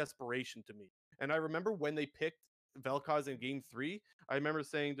felt like desperation to me. And I remember when they picked Vel'Koz in game 3, I remember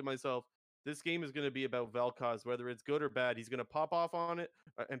saying to myself, this game is going to be about Vel'Koz, whether it's good or bad. He's going to pop off on it,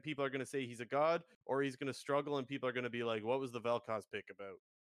 and people are going to say he's a god, or he's going to struggle, and people are going to be like, "What was the Vel'Koz pick about?"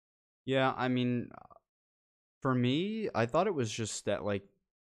 Yeah, I mean, for me, I thought it was just that like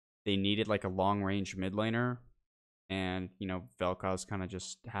they needed like a long range mid laner, and Vel'Koz kind of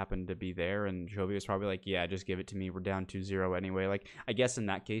just happened to be there, and Chovy was probably like, yeah, just give it to me, we're down 2-0 anyway. Like, I guess in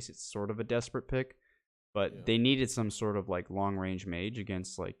that case it's sort of a desperate pick, but Yeah, they needed some sort of like long range mage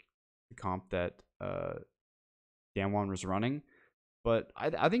against like the comp that Damwon was running. But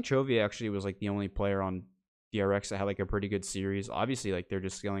I think Chovy actually was like the only player on DRX that had like a pretty good series. Obviously, like they're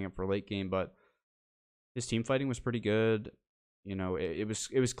just scaling up for late game, but his team fighting was pretty good. It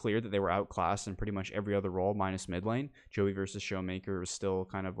was clear that they were outclassed in pretty much every other role minus mid lane. Joey versus Showmaker was still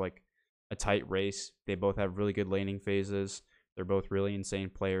kind of like a tight race. They both have really good laning phases. They're both really insane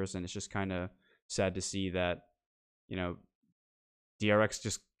players, and it's just kind of sad to see that you know DRX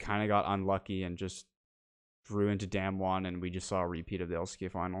just kind of got unlucky and just drew into Damwon, and we just saw a repeat of the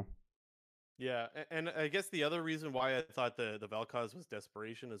LCK final. yeah, and I guess the other reason why I thought the Vel'Koz was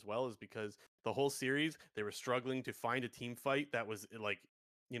desperation as well is because the whole series they were struggling to find a team fight that was like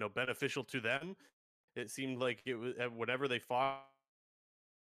beneficial to them. It seemed like it was whatever they fought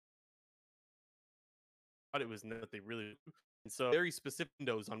it was that they really and so very specific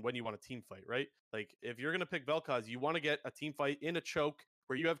windows on when you want a team fight, right? Like if you're gonna pick Vel'Koz, you want to get a team fight in a choke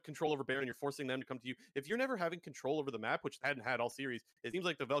where you have control over Baron, you're forcing them to come to you. If you're never having control over the map, which hadn't had all series, it seems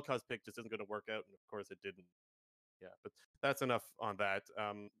like the Vel'Koz pick just isn't going to work out, and of course it didn't. Yeah, but that's enough on that.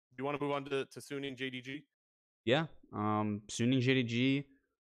 Do you want to move on to Suning JDG? Yeah, Suning JDG.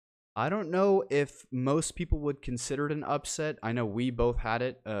 I don't know if most people would consider it an upset. I know we both had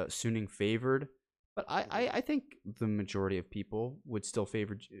it Suning favored, but I think the majority of people would still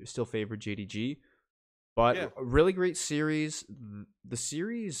favor JDG. But Yeah, a really great series. The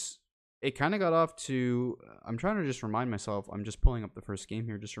series, it kind of got off to. I'm trying to just remind myself. I'm just pulling up the first game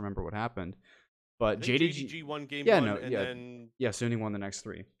here, just to remember what happened. I But think JDG, JDG won game yeah, one, no, and yeah, then yeah, Suning won the next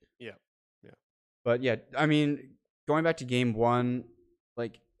three. yeah, yeah, But yeah, I mean, going back to game one,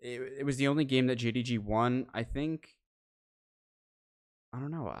 like it was the only game that JDG won. I think I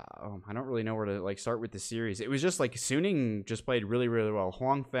don't know. I don't really know where to like start with the series. It was just like Suning just played really, really well.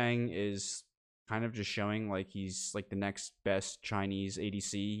 Huang Feng is kind of just showing like he's like the next best Chinese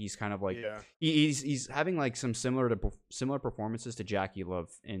ADC. He's kind of like Yeah. he's having like some similar performances to Jackie Love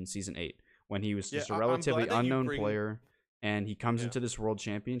in season 8 when he was Yeah, just a I'm relatively glad that you unknown bring. player, and he comes Yeah. into this world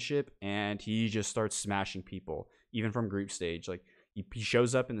championship and he just starts smashing people even from group stage. Like he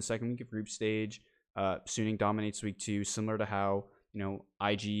shows up in the second week of group stage. Suning dominates week 2, similar to how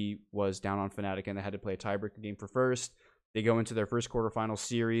IG was down on Fnatic and they had to play a tiebreaker game for first. They go into their first quarterfinal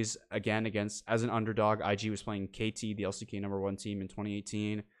series again against as an underdog. IG was playing KT, the LCK #1 team in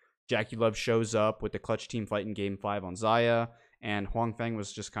 2018. Jackie Love shows up with the clutch team fight in Game 5 on Xayah, and Huang Feng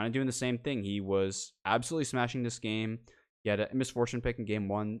was just kind of doing the same thing. He was absolutely smashing this game. He had a misfortune pick in Game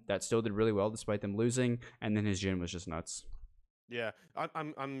 1 that still did really well despite them losing, and then his Jhin was just nuts. Yeah,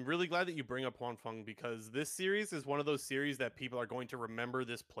 I'm really glad that you bring up Huan Feng because this series is one of those series that people are going to remember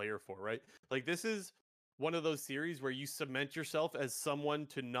this player for, right? Like this is one of those series where you cement yourself as someone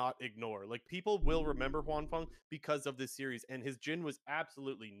to not ignore. Like people will remember Huan Feng because of this series, and his Jin was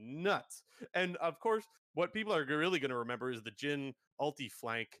absolutely nuts. And of course, what people are really going to remember is the Jin ulti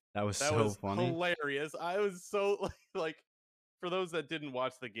flank. That was That so was funny. hilarious. I was so like for those that didn't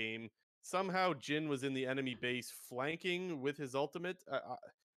watch the game, somehow Jin was in the enemy base flanking with his ultimate.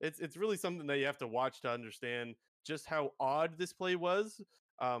 It's really something that you have to watch to understand just how odd this play was.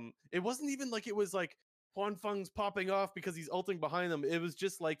 It wasn't even like it was like Huan Feng's popping off because he's ulting behind them. It was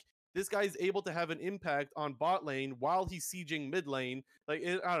just like this guy's able to have an impact on bot lane while he's sieging mid lane. I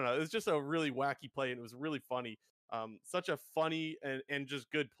don't know. It was just a really wacky play and it was really funny. Such a funny and just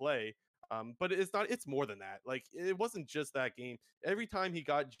good play. But it's not. It's more than that. Like it wasn't just that game. Every time he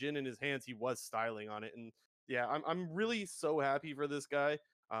got Jin in his hands, he was styling on it, and yeah, I'm really so happy for this guy.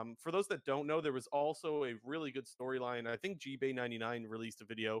 For those that don't know, there was also a really good storyline. I think GBay99 released a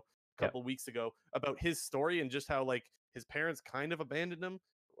video a Yep. couple weeks ago about his story and just how like his parents kind of abandoned him.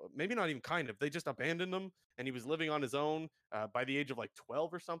 Maybe not even kind of. They just abandoned him, and he was living on his own by the age of like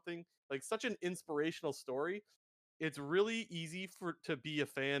 12 or something. Like such an inspirational story. It's really easy for to be a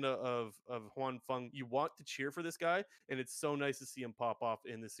fan of Huan Feng. You want to cheer for this guy, and it's so nice to see him pop off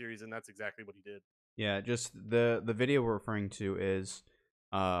in this series, and that's exactly what he did. Yeah, just the video we're referring to is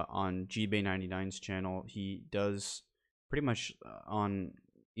on GBay99's channel. He does pretty much on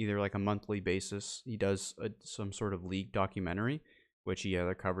either like a monthly basis. He does some sort of league documentary, which he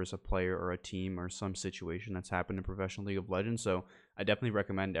either covers a player or a team or some situation that's happened in professional League of Legends. So I definitely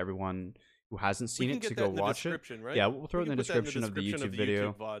recommend everyone who hasn't We seen can it to get go that in the watch it. description, right? Yeah, we'll throw We it in can the put that in the description of the description of YouTube the YouTube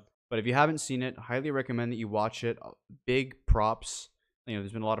video. VOD. But if you haven't seen it, highly recommend that you watch it. Big props.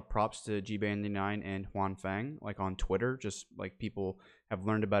 There's been a lot of props to GBay99 and Huan Feng, like on Twitter. Just like people have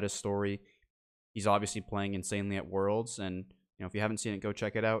learned about his story. He's obviously playing insanely at Worlds, and if you haven't seen it, go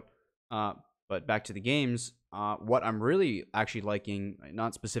check it out. But back to the games. What I'm really actually liking,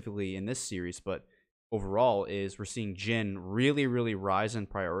 not specifically in this series, but overall, is we're seeing Jin really, really rise in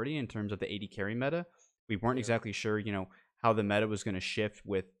priority in terms of the AD carry meta. We weren't Yeah. exactly sure, how the meta was going to shift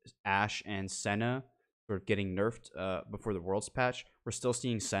with Ashe and Senna sort of getting nerfed before the Worlds patch. We're still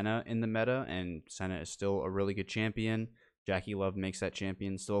seeing Senna in the meta, and Senna is still a really good champion. Jackie Love makes that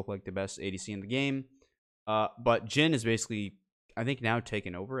champion still look like the best ADC in the game. But Jin is basically, I think, now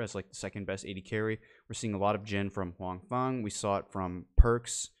taken over as like the second best AD carry. We're seeing a lot of Jin from Huang Feng. We saw it from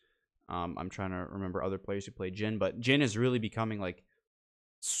Perks. I'm trying to remember other players who played Jin, but Jin is really becoming like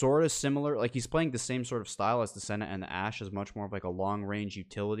sort of similar. Like he's playing the same sort of style as the Senna and the Ashe, as much more of like a long range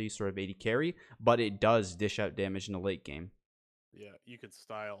utility sort of AD carry, but it does dish out damage in the late game. Yeah, you could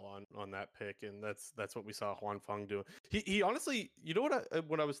style on that pick, and that's what we saw Huan Feng do. He honestly, you know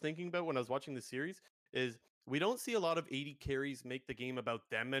what I was thinking about when I was watching the series is we don't see a lot of 80 carries make the game about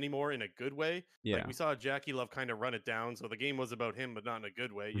them anymore in a good way. Like Yeah. we saw Jackie Love kind of run it down, so the game was about him, but not in a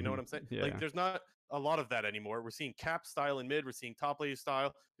good way. You know Hmm. what I'm saying? Like Yeah. there's not a lot of that anymore. We're seeing Cap style in mid, we're seeing top lane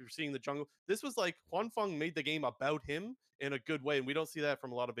style, we're seeing the jungle. This was like Huan Feng made the game about him in a good way, and we don't see that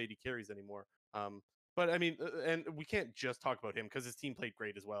from a lot of 80 carries anymore. But I mean, and we can't just talk about him because his team played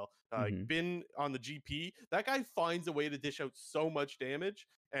great as well. Hmm. Bin on the GP, that guy finds a way to dish out so much damage,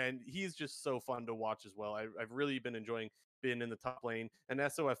 and he's just so fun to watch as well. I've really been enjoying Bin in the top lane, and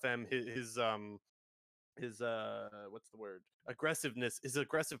SOFM his what's the word, aggressiveness, his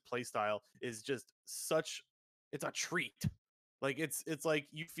aggressive play style is just such, it's a treat. Like it's like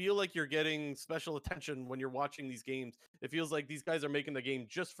you feel like you're getting special attention when you're watching these games. It feels like these guys are making the game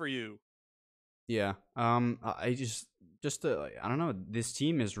just for you. Yeah. I just I don't know. This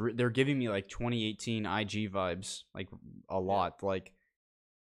team is they're giving me like 2018 IG vibes, like a Yeah. lot. Like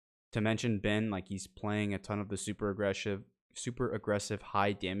To mention Ben, like he's playing a ton of the super aggressive,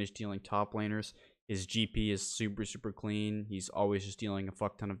 high damage dealing top laners. His GP is super, super clean. He's always just dealing a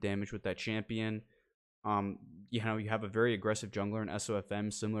fuck ton of damage with that champion. Um, you have a very aggressive jungler in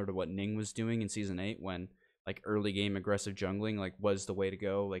SOFM, similar to what Ning was doing in season 8, when like early game aggressive jungling like was the way to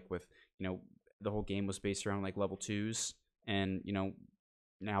go. Like with the whole game was based around like level twos, and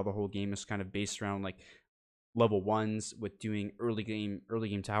now the whole game is kind of based around like level ones with doing early game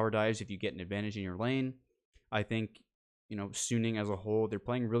tower dives if you get an advantage in your lane. I think Suning as a whole, they're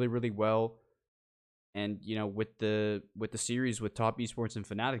playing really, really well. And with the series with Top Esports and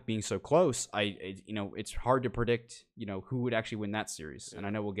Fnatic being so close, it's hard to predict who would actually win that series. And I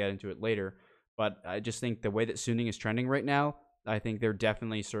know we'll get into it later, but I just think the way that Suning is trending right now, I think they're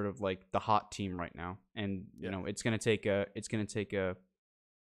definitely sort of like the hot team right now. And it's gonna take a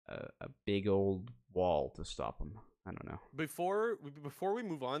big old wall to stop them. I don't know. Before we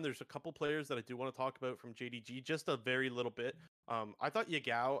move on, there's a couple players that I do want to talk about from JDG, just a very little bit. I thought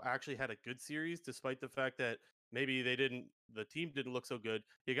Yagao actually had a good series, despite the fact that maybe the team didn't look so good.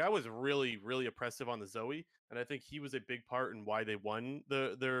 Yagao was really, really oppressive on the Zoe, and I think he was a big part in why they won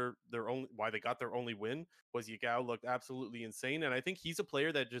why they got their only win. Was Yagao looked absolutely insane, and I think he's a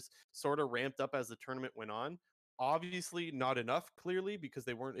player that just sort of ramped up as the tournament went on. Obviously not enough, clearly, because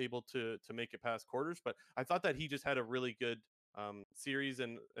they weren't able to make it past quarters, but I thought that he just had a really good series,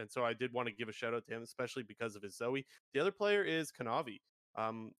 and so I did want to give a shout out to him, especially because of his Zoe. The other player is Kanavi.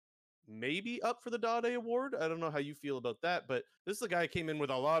 um Maybe up for the Dade award. I don't know how you feel about that, but this is a guy who came in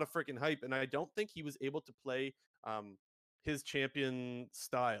with a lot of freaking hype, and I don't think he was able to play um his champion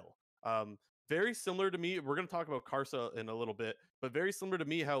style. Very similar to me, we're going to talk about Karsa in a little bit, but very similar to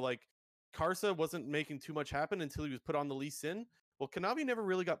me, how like Karsa wasn't making too much happen until he was put on the Lee Sin. Well, Kanavi never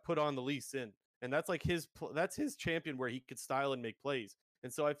really got put on the Lee Sin, and that's like that's his champion where he could style and make plays.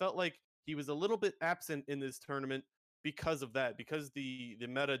 And so I felt like he was a little bit absent in this tournament because of that, because the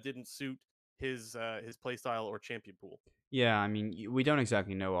meta didn't suit his play style or champion pool. Yeah, I mean, we don't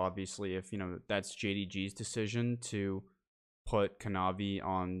exactly know, obviously, if that's JDG's decision to put Kanavi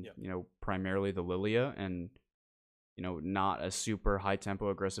on, Yep. Primarily the Lilia and not a super high tempo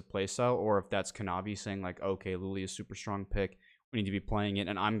aggressive playstyle, or if that's Kanavi saying like, okay, Lilia is super strong pick, we need to be playing it,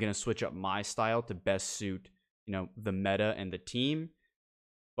 and I'm gonna switch up my style to best suit the meta and the team.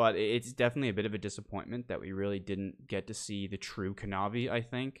 But it's definitely a bit of a disappointment that we really didn't get to see the true Kanavi. I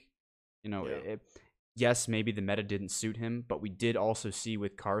think Yeah. yes, maybe the meta didn't suit him, but we did also see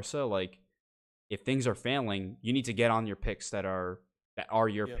with Karsa, like, if things are failing, you need to get on your picks that are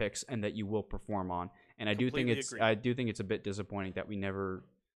your Yep. picks and that you will perform on. And Completely agree. I do think it's a bit disappointing that we never,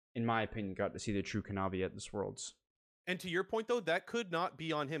 in my opinion, got to see the true Kanavi at this Worlds. And to your point, though, that could not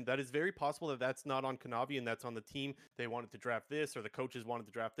be on him. That is very possible that that's not on Kanavi and that's on the team. They wanted to draft this, or the coaches wanted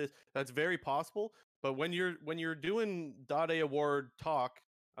to draft this. That's very possible. But when you're doing Dade Award talk,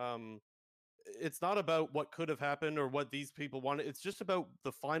 um, it's not about what could have happened or what these people wanted. It's just about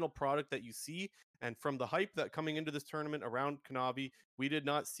the final product that you see. And from the hype that coming into this tournament around Kanavi, we did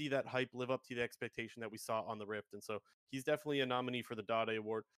not see that hype live up to the expectation that we saw on the Rift. And so he's definitely a nominee for the Dade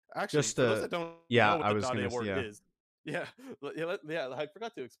Award. Actually, Just for those that don't yeah, know what I the was Dade gonna say, Award yeah. is, yeah, yeah, I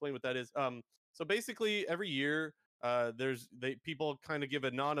forgot to explain what that is. So basically, every year, people kind of give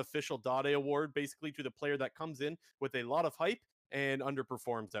a non-official Dade Award basically to the player that comes in with a lot of hype and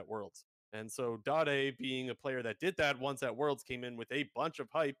underperforms at Worlds. And so Dade, being a player that did that once at Worlds, came in with a bunch of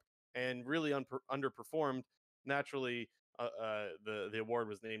hype and really underperformed. Naturally, the award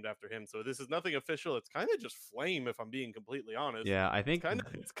was named after him. So this is nothing official. It's kind of just flame, if I'm being completely honest. Yeah, I It's think kind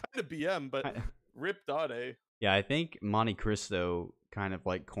of it's kind of BM, but I, rip Dade. yeah, I think Monte Cristo kind of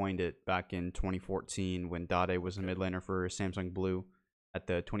like coined it back in 2014 when Dade was a Okay. mid laner for Samsung Blue at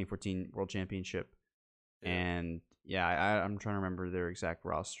the 2014 World Championship. Yeah. And yeah, I'm trying to remember their exact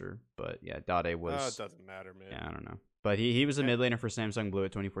roster, but yeah, Dade It was, doesn't matter, man. yeah, I don't know, but he was a Eh, mid laner for Samsung Blue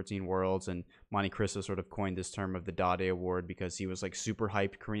at 2014 Worlds, and Monte Cristo sort of coined this term of the Dade Award because he was like super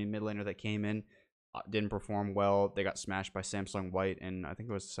hyped Korean mid laner that came in, didn't perform well. They got smashed by Samsung White, and I think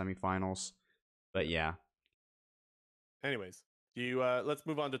it was the semifinals. But yeah, Anyways, you let's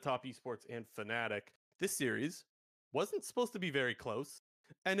move on to Top Esports and Fnatic. This series wasn't supposed to be very close,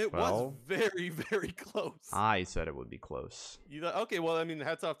 and it was well, very, very close. I said it would be close. Okay, well, I mean,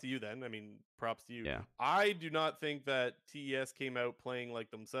 hats off to you then. I mean, props to you. Yeah, I do not think that TES came out playing like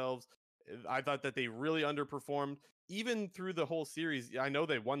themselves. I thought that they really underperformed even through the whole series. I know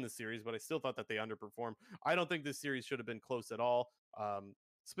they won the series, but I still thought that they underperformed. I don't think this series should have been close at all.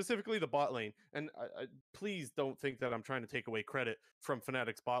 Specifically the bot lane. And please don't think that I'm trying to take away credit from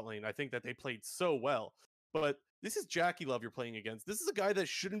Fnatic's bot lane. I think that they played so well. but this is Jackie Love you're playing against. This is a guy that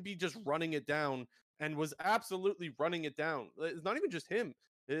shouldn't be just running it down and was absolutely running it down. It's not even just him,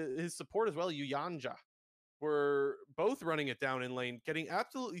 his support as well, Yuyanja, were both running it down in lane, getting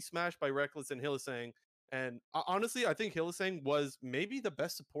absolutely smashed by Reckless and Hylissang. And honestly, I think Hylissang was maybe the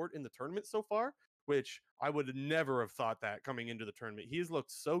best support in the tournament so far, which I would never have thought that coming into the tournament. He has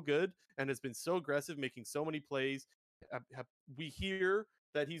looked so good and has been so aggressive, making so many plays. We hear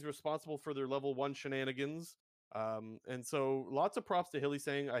that he's responsible for their level 1 shenanigans. And so lots of props to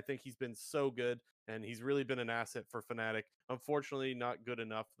Hylissang. I think he's been so good and he's really been an asset for Fnatic. Unfortunately, not good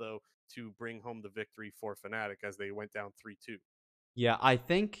enough, though, to bring home the victory for Fnatic as they went down 3-2. Yeah, I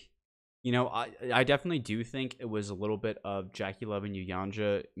think, I definitely do think it was a little bit of Jackie Love and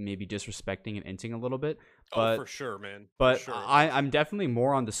Yuyanja maybe disrespecting and inting a little bit. But, for sure, man. But sure. I'm definitely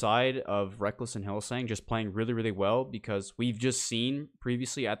more on the side of Reckless and Hylissang just playing really, really well, because we've just seen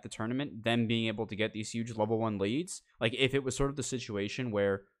previously at the tournament them being able to get these huge level 1 leads. Like, if it was sort of the situation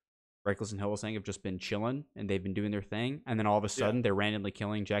where Reckless and Hylissang have just been chilling and they've been doing their thing, and then all of a sudden they're randomly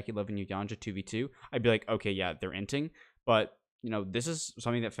killing Jackie Love and Yuyanja 2v2, I'd be like, okay, yeah, they're inting. But this is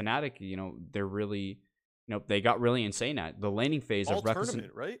something that Fnatic, they're really, they got really insane at. The laning phase all of Reckless,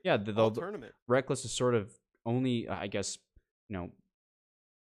 tournament, right? Yeah, all tournament. Reckless is sort of only, I guess,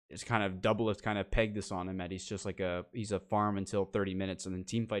 it's kind of double. It's kind of pegged this on him that he's just like he's a farm until 30 minutes and then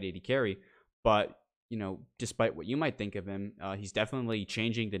team fight AD carry. But despite what you might think of him, he's definitely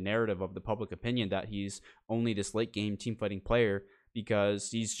changing the narrative of the public opinion that he's only this late game team fighting player,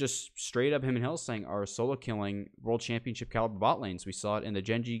 because he's just straight up, him and Hylissang are solo killing world championship caliber bot lanes. We saw it in the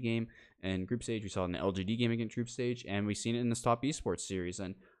Gen G game and group stage. We saw it in the LGD game against group stage, and we've seen it in this top esports series.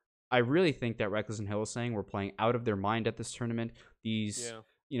 And I really think that Reckless and Hylissang were playing out of their mind at this tournament.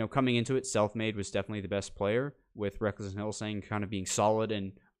 Coming into it, Selfmade was definitely the best player, with Reckless and Hylissang kind of being solid,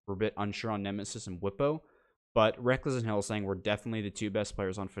 and we're a bit unsure on Nemesis and Whippo. But Reckless and Hylissang were definitely the two best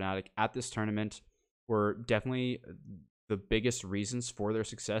players on Fnatic at this tournament. Were definitely the biggest reasons for their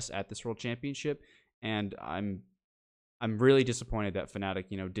success at this World Championship, and I'm really disappointed that Fnatic,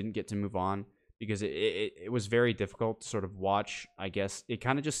 didn't get to move on, because it was very difficult to sort of watch. I guess it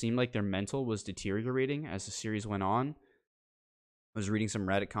kind of just seemed like their mental was deteriorating as the series went on. I was reading some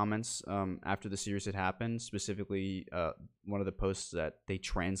Reddit comments after the series had happened, specifically one of the posts that they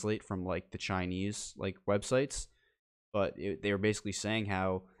translate from like the Chinese like websites, but they were basically saying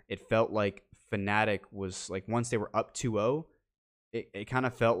how it felt like Fnatic was like, once they were up 2-0, it kind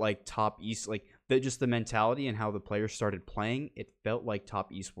of felt like Top East, like just the mentality and how the players started playing. It felt like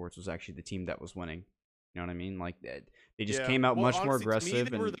Top Esports was actually the team that was winning. You know what I mean? Like they just came out much more aggressive. To me,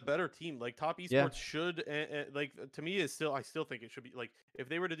 they were the better team. Like Top Esports should, like to me, I still think it should be like, if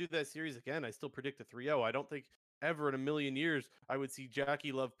they were to do that series again, I still predict a 3-0. I don't think ever in a million years I would see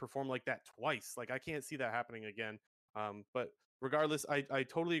Jackie Love perform like that twice. Like I can't see that happening again. But regardless, I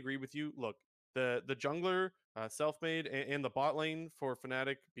totally agree with you. Look, the jungler, Selfmade, and the bot lane for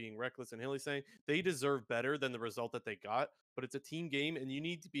Fnatic being Reckless and Hylissang, they deserve better than the result that they got. But it's a team game, and you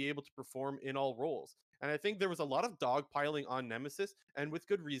need to be able to perform in all roles. And I think there was a lot of dogpiling on Nemesis, and with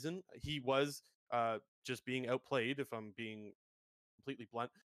good reason. He was just being outplayed, if I'm being completely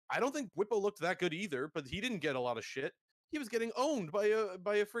blunt. I don't think Whippo looked that good either, but he didn't get a lot of shit. He was getting owned by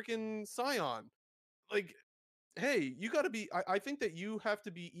a freaking Scion. Like, hey, you got to be. I think that you have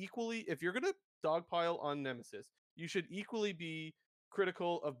to be equally. If you're gonna dogpile on Nemesis, you should equally be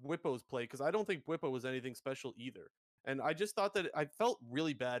critical of Whippo's play, because I don't think Whippo was anything special either. And I just thought that I felt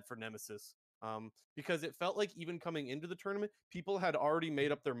really bad for Nemesis, because it felt like even coming into the tournament, people had already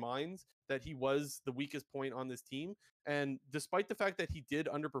made up their minds that he was the weakest point on this team. And despite the fact that he did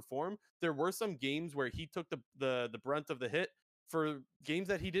underperform, there were some games where he took the brunt of the hit for games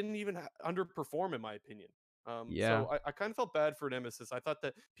that he didn't even underperform, in my opinion. So I kind of felt bad for Nemesis. I thought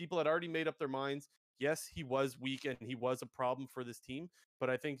that people had already made up their minds. Yes, he was weak and he was a problem for this team,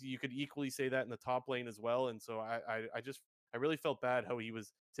 but I think you could equally say that in the top lane as well. And so I really felt bad how he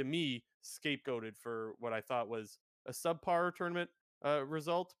was, to me, scapegoated for what I thought was a subpar tournament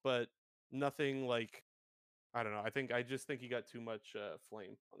result, but nothing like, I don't know. I just think he got too much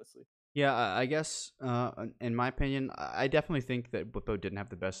flame, honestly. Yeah, I guess, in my opinion, I definitely think that Whippo didn't have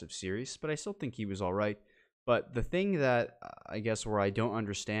the best of series, but I still think he was all right. But the thing that I guess where I don't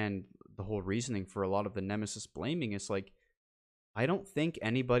understand the whole reasoning for a lot of the Nemesis blaming is like, I don't think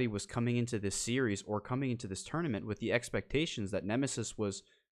anybody was coming into this series or coming into this tournament with the expectations that Nemesis was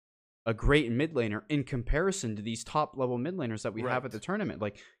a great mid laner in comparison to these top level mid laners that we have at the tournament.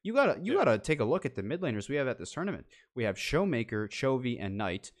 Like, you gotta take a look at the mid laners we have at this tournament. We have Showmaker, Chovy, and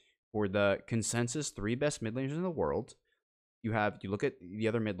Knight for the consensus 3 best mid laners in the world. you look at the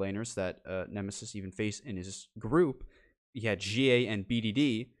other mid laners that Nemesis even faced in his group. He had GA and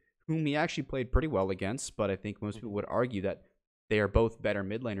BDD, whom he actually played pretty well against, but I think most people would argue that they are both better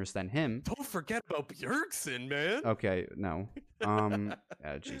mid laners than him. Don't forget about Bjergsen, man. Okay, no.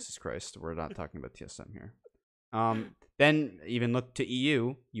 Jesus Christ, we're not talking about TSM here. Then even look to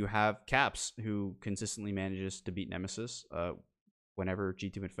EU, you have Caps, who consistently manages to beat Nemesis whenever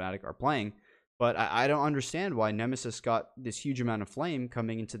G2 and Fnatic are playing. But I don't understand why Nemesis got this huge amount of flame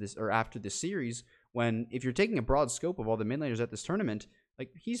coming into this or after this series, when if you're taking a broad scope of all the mid laners at this tournament, like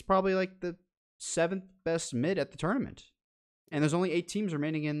he's probably like the 7th best mid at the tournament. And there's only 8 teams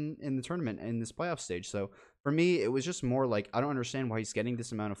remaining in the tournament in this playoff stage. So for me, it was just more like, I don't understand why he's getting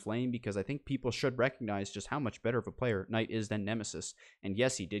this amount of flame, because I think people should recognize just how much better of a player Knight is than Nemesis. And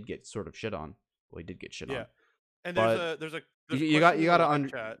yes, he did get sort of shit on. Well, he did get shit on. And But there's a you gotta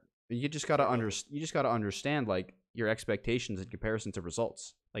chat. you just gotta understand like your expectations in comparison to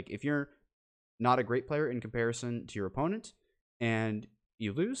results. Like if you're not a great player in comparison to your opponent and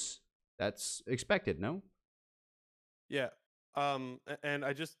you lose, that's expected, no? Yeah. And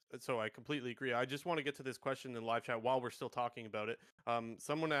I completely agree. I just want to get to this question in live chat while we're still talking about it.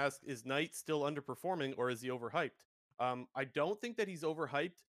 Someone asked, is Knight still underperforming or is he overhyped? I don't think that he's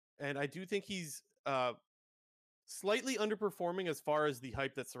overhyped, and I do think he's slightly underperforming as far as the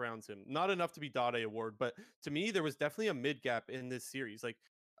hype that surrounds him. Not enough to be Dade award, but to me, there was definitely a mid gap in this series. Like,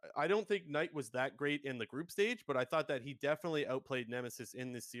 I don't think Knight was that great in the group stage, but I thought that he definitely outplayed Nemesis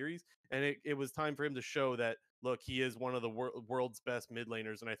in this series, and it was time for him to show that, look, he is one of the world's best mid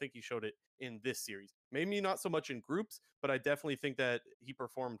laners, and I think he showed it in this series. Maybe not so much in groups, but I definitely think that he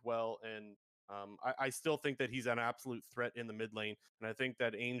performed well, and I still think that he's an absolute threat in the mid lane, and I think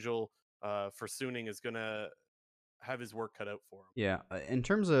that Angel for Suning is going to have his work cut out for him. Yeah, in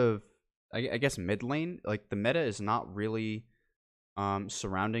terms of, I guess mid lane, like the meta is not really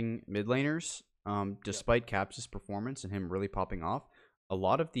surrounding mid laners. Despite Caps' performance and him really popping off, a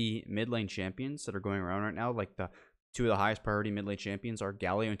lot of the mid lane champions that are going around right now, like the 2 of the highest priority mid lane champions are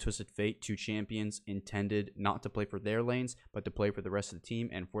Galio and Twisted Fate, 2 champions intended not to play for their lanes, but to play for the rest of the team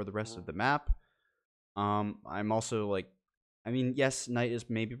and for the rest of the map. I'm also like, I mean, yes, Knight is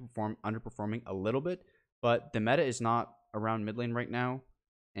maybe underperforming a little bit, but the meta is not around mid lane right now,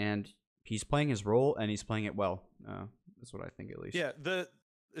 and he's playing his role and he's playing it well. That's what I think, at least. Yeah,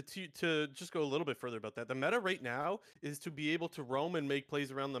 to just go a little bit further about that, the meta right now is to be able to roam and make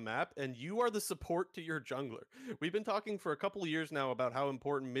plays around the map, and you are the support to your jungler. We've been talking for a couple of years now about how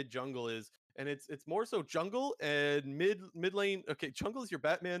important mid jungle is, and it's more so jungle and mid lane. Okay, jungle is your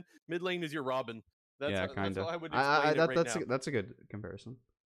Batman, mid lane is your Robin. That's Yeah, how, kind that's how of. I would explain it right now. That's a good comparison.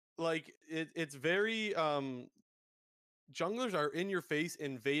 Like it's very junglers are in your face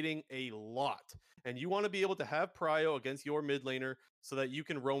invading a lot, and you want to be able to have prio against your mid laner so that you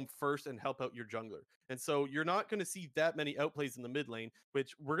can roam first and help out your jungler. And so you're not going to see that many outplays in the mid lane,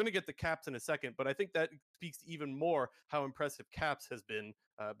 which we're going to get the Caps in a second, but I think that speaks even more how impressive Caps has been.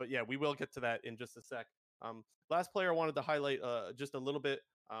 But yeah, we will get to that in just a sec. Last player I wanted to highlight just a little bit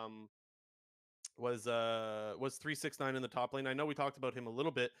was 369 in the top lane. I know we talked about him a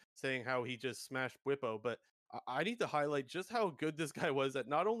little bit, saying how he just smashed Bwipo, but I need to highlight just how good this guy was at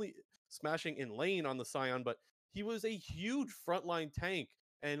not only smashing in lane on the Sion, but he was a huge frontline tank.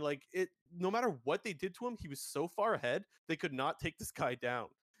 And like it, no matter what they did to him, he was so far ahead they could not take this guy down.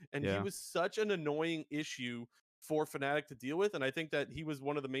 And he Yeah. was such an annoying issue for Fnatic to deal with. And I think that he was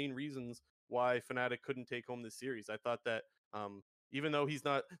one of the main reasons why Fnatic couldn't take home this series. I thought that even though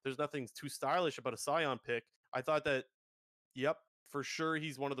there's nothing too stylish about a Sion pick, I thought that, yep, for sure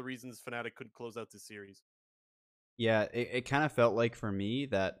he's one of the reasons Fnatic could close out this series. Yeah, it kind of felt like for me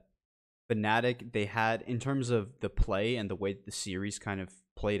that Fnatic, they had, in terms of the play and the way the series kind of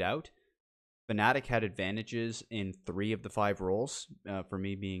played out, Fnatic had advantages in 3 of the 5 roles, for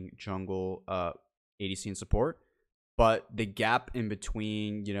me being jungle, ADC, and support. But the gap in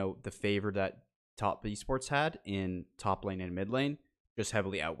between, the favor that top esports had in top lane and mid lane just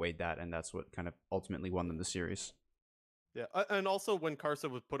heavily outweighed that, and that's what kind of ultimately won them the series. Yeah, and also when Karsa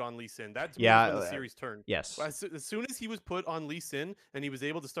was put on Lee Sin, that to me Yeah, was when the series turned. Yes. As soon as he was put on Lee Sin and he was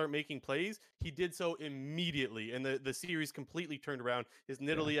able to start making plays, he did so immediately, and the series completely turned around. His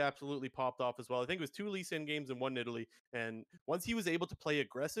Nidalee absolutely popped off as well. I think it was 2 Lee Sin games and 1 Nidalee, and once he was able to play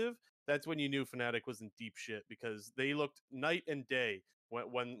aggressive, that's when you knew Fnatic was in deep shit, because they looked night and day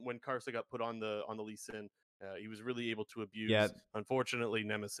when Karsa got put on the Lee Sin. He was really able to abuse, unfortunately,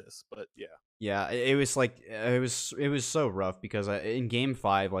 Nemesis. But yeah. Yeah, it was like it was so rough because in game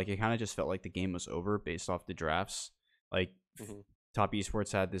 5, like it kind of just felt like the game was over based off the drafts. Like Top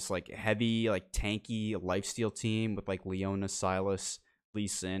Esports had this like heavy, like tanky lifesteal team with like Leona, Silas, Lee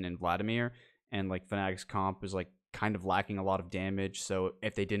Sin, and Vladimir, and like Fnatic's comp was like kind of lacking a lot of damage. So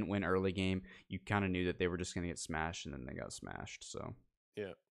if they didn't win early game, you kind of knew that they were just gonna get smashed, and then they got smashed. So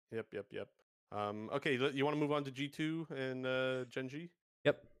Yeah. Yep. Okay, you want to move on to G2 and Gen G?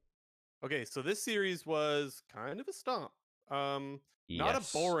 yep, Okay, so this series was kind of a stomp. Not a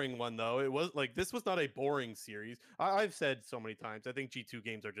yes. boring one though. It was like this was not a boring series. I've said so many times. I think G2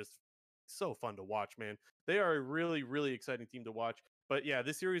 games are just so fun to watch, man. They are a really, really exciting team to watch. But yeah,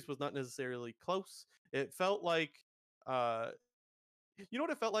 this series was not necessarily close. It felt like uh you know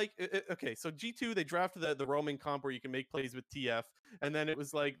what it felt like? Okay, so G2 they drafted the roaming comp where you can make plays with TF, and then it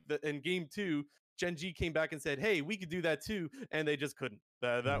was like in game two, Gen G came back and said, "Hey, we could do that too," and they just couldn't.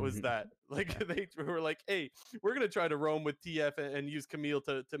 That was that. Like they were like, "Hey, we're gonna try to roam with TF and use Camille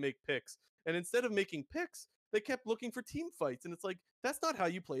to make picks," and instead of making picks, they kept looking for team fights, and it's like that's not how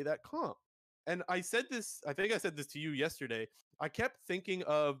you play that comp. And I said this, I think I said this to you yesterday. I kept thinking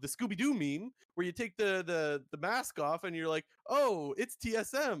of the Scooby Doo meme where you take the mask off and you're like, oh, it's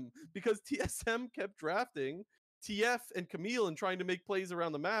TSM because TSM kept drafting TF and Camille and trying to make plays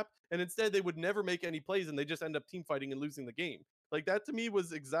around the map, and instead they would never make any plays and they just end up team fighting and losing the game. Like that to me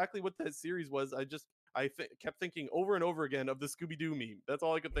was exactly what that series was. Kept thinking over and over again of the Scooby Doo meme. That's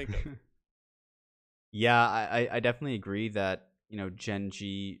all I could think of. Yeah, I definitely agree that, Gen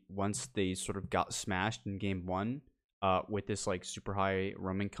G, once they sort of got smashed in game one, with this like super high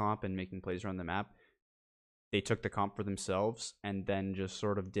roaming comp and making plays around the map, they took the comp for themselves and then just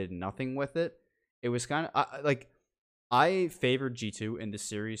sort of did nothing with it. It was kind of like I favored G2 in this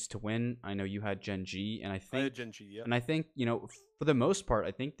series to win. I know you had Gen G, and I had Gen G, yeah. I think, for the most part,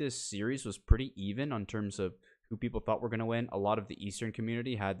 I think this series was pretty even on terms of who people thought were going to win. A lot of the Eastern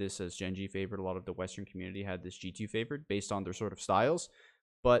community had this as Gen G favored. A lot of the Western community had this G2 favored based on their sort of styles.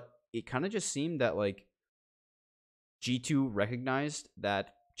 But it kind of just seemed that like G2 recognized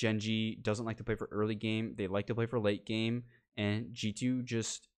that Gen G doesn't like to play for early game. They like to play for late game. And G2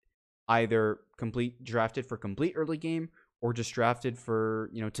 just either complete drafted for complete early game or just drafted for,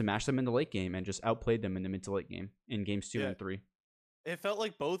 to match them in the late game and just outplayed them in the mid to late game in games 2 and 3. It felt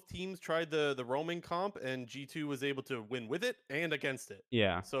like both teams tried the roaming comp and G2 was able to win with it and against it.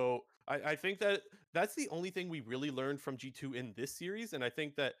 Yeah. So I think that's the only thing we really learned from G2 in this series. And I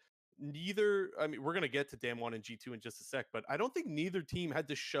think that we're going to get to Damwon and G2 in just a sec, but I don't think neither team had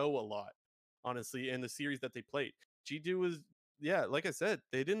to show a lot, honestly, in the series that they played. G2 was, yeah, like I said,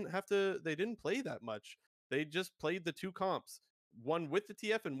 they didn't play that much. They just played the two comps, one with the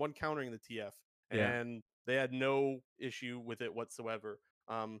TF and one countering the TF. Yeah. And they had no issue with it whatsoever.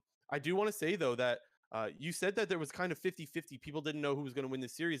 I do want to say, though, that you said that there was kind of 50-50. People didn't know who was going to win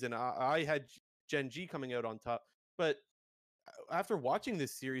this series, and I had Gen G coming out on top. But after watching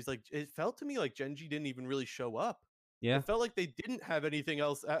this series, like it felt to me like Gen G didn't even really show up. Yeah. It felt like they didn't have anything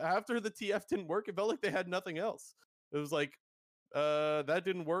else. After the TF didn't work, it felt like they had nothing else. It was like, that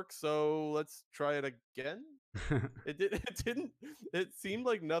didn't work, so let's try it again. It didn't. It seemed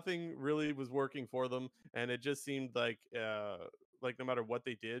like nothing really was working for them, and it just seemed like no matter what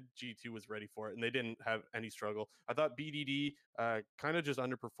they did, G2 was ready for it, and they didn't have any struggle. I thought BDD kind of just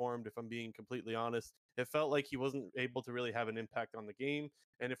underperformed, if I'm being completely honest. It felt like he wasn't able to really have an impact on the game.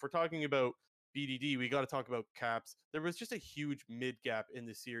 And if we're talking about BDD, we got to talk about Caps. There was just a huge mid gap in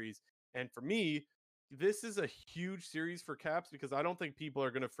this series, and for me, this is a huge series for Caps because I don't think people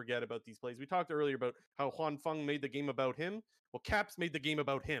are going to forget about these plays. We talked earlier about how Huan Feng made the game about him. Well, Caps made the game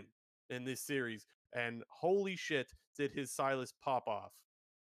about him in this series, and holy shit, did his Silas pop off?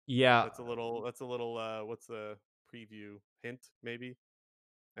 Yeah. That's a little. What's the preview hint? Maybe.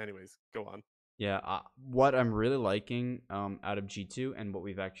 Anyways, go on. Yeah, what I'm really liking out of G2 and what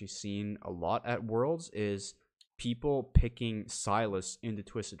we've actually seen a lot at Worlds is people picking Silas into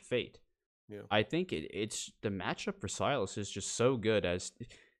Twisted Fate. Yeah. I think it's the matchup for Silas is just so good, as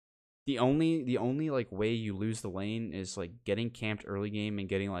the only like way you lose the lane is like getting camped early game and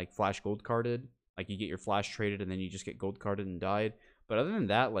getting like flash gold carded. Like you get your flash traded and then you just get gold carded and died. But other than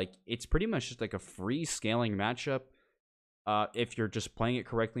that, like it's pretty much just like a free scaling matchup. If you're just playing it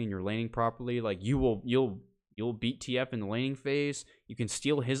correctly and you're laning properly, like you'll beat TF in the laning phase. You can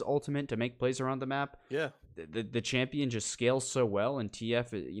steal his ultimate to make plays around the map. Yeah. The champion just scales so well, and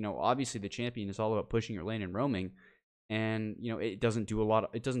TF, obviously the champion is all about pushing your lane and roaming, and it doesn't do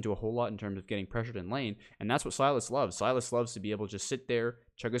a whole lot in terms of getting pressured in lane, and that's what Silas loves. Silas loves to be able to just sit there,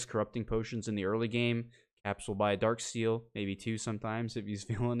 chug his corrupting potions in the early game. Caps will buy a dark steel, maybe two sometimes if he's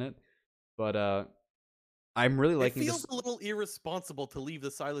feeling it, but I'm really It liking feels this. a little irresponsible to leave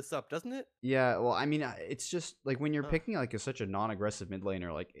the Silas up, doesn't it? Yeah, well, I mean, it's just like when you're Uh, picking like such a non-aggressive mid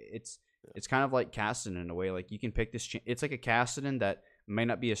laner, like yeah. it's kind of like Cassidy in a way. Like you can pick this. It's like a Cassidy that might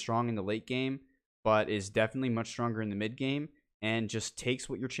not be as strong in the late game, but is definitely much stronger in the mid game, and just takes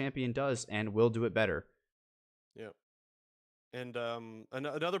what your champion does and will do it better. Yeah. And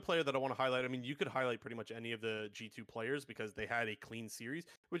another player that I want to highlight, I mean, you could highlight pretty much any of the G2 players because they had a clean series,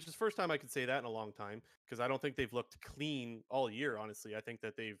 which is the first time I could say that in a long time because I don't think they've looked clean all year, honestly. I think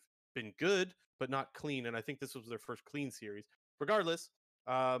that they've been good, but not clean. And I think this was their first clean series. Regardless,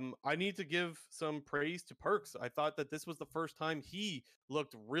 I need to give some praise to Perks. I thought that this was the first time he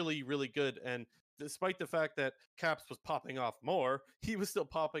looked really, really good. And despite the fact that Caps was popping off more, he was still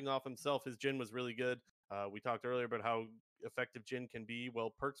popping off himself. His Jhin was really good. We talked earlier about how effective Jhin can be. Well,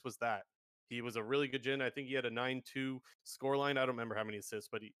 Perks was that. He was a really good Jhin. I think he had a 9-2 scoreline. I don't remember how many assists,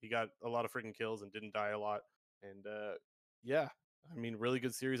 but he got a lot of freaking kills and didn't die a lot. And yeah, I mean, really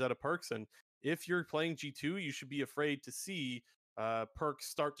good series out of Perks. And if you're playing G2, you should be afraid to see Perks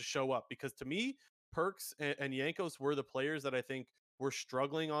start to show up because to me, Perks and Jankos were the players that I think were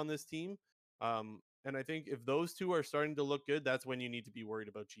struggling on this team. And I think if those two are starting to look good, that's when you need to be worried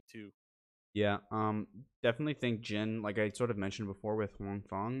about G2. Yeah, definitely think Jin, like I sort of mentioned before with Huang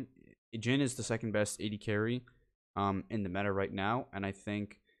Fong, Jin is the second best AD carry, in the meta right now, and I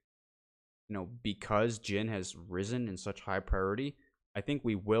think because Jin has risen in such high priority, I think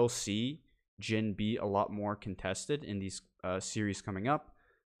we will see Jin be a lot more contested in these series coming up.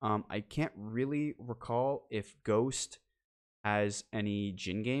 I can't really recall if Ghost has any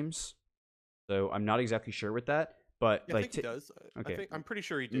Jin games, so I'm not exactly sure with that. But Yeah, I like, think he does. I okay, think I'm pretty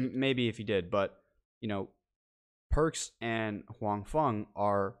sure he did. maybe if he did, but you know, Perks and Huang Feng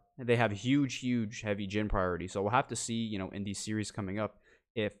they have huge, heavy Jin priority. So we'll have to see, in these series coming up,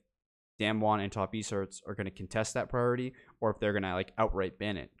 if Damwon and Top Esports are going to contest that priority, or if they're going to like outright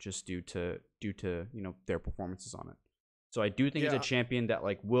ban it just due to their performances on it. So I do think it's a Yeah. champion that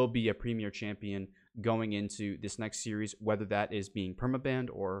like will be a premier champion going into this next series, whether that is being permabanned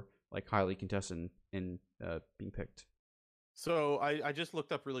or like highly contested in being picked. So I just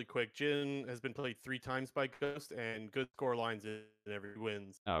looked up really quick. Jin has been played 3 times by Ghost and good score lines in every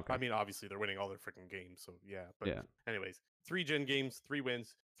wins. Oh, okay. I mean, obviously they're winning all their freaking games, so yeah. But Yeah. anyways, 3 Jin games, 3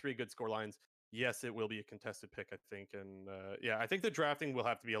 wins, 3 good score lines. Yes, it will be a contested pick, I think, and yeah, I think the drafting will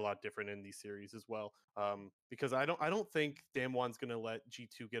have to be a lot different in these series as well, because I don't think Damwon's gonna let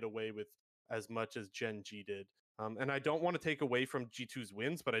G2 get away with as much as Gen G did, and I don't want to take away from G2's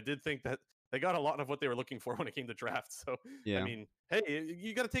wins, but I did think that they got a lot of what they were looking for when it came to draft. So I Yeah. mean, hey,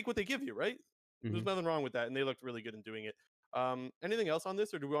 you got to take what they give you, right? Hmm. There's nothing wrong with that, and they looked really good in doing it. Anything else on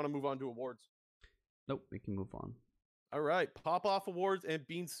this, or do we want to move on to awards? Nope. We can move on. All right, Pop Off Awards and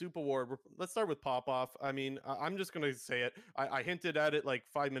Bean Soup Award. Let's start with Pop Off. I mean, I'm just gonna say it. I hinted at it like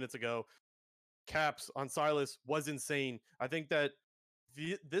 5 minutes ago. Caps on Silas was insane. I think that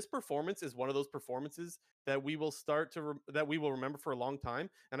this performance is one of those performances that we will that we will remember for a long time,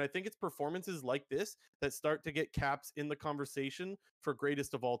 and I think it's performances like this that start to get Caps in the conversation for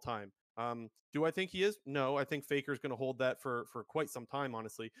greatest of all time. Do I think he is? No, I think Faker's going to hold that for quite some time,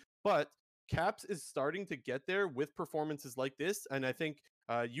 honestly. But Caps is starting to get there with performances like this, and I think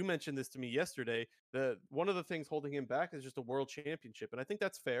you mentioned this to me yesterday. The one of the things holding him back is just a world championship, and I think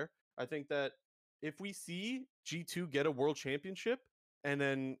that's fair. I think that if we see G2 get a world championship,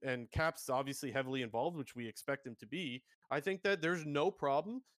 and Cap's obviously heavily involved, which we expect him to be, I think that there's no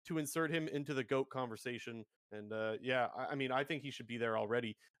problem to insert him into the GOAT conversation. And yeah, I mean, I think he should be there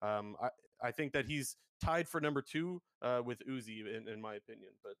already. I think that he's tied for number 2 with Uzi, in my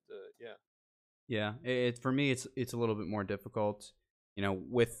opinion. But yeah. Yeah, for me it's a little bit more difficult,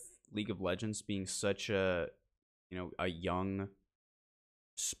 with League of Legends being such a young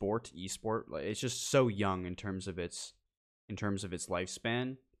esport. Like it's just so young in terms of its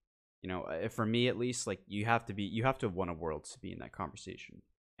lifespan. For me at least, like you have to have won a Worlds to be in that conversation.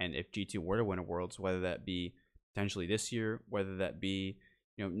 And if G2 were to win a Worlds, whether that be potentially this year, whether that be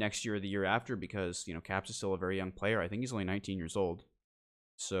next year or the year after, because Caps is still a very young player. I think he's only 19 years old.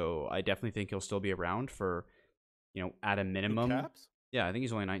 So I definitely think he'll still be around for, at a Who, minimum. Caps? Yeah, I think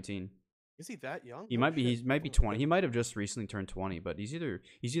he's only 19. Is he that young? He Oh might be shit. he might be Oh, 20. okay. He might have just recently turned 20, but he's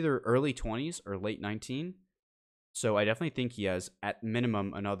either early 20s or late 19. So I definitely think he has at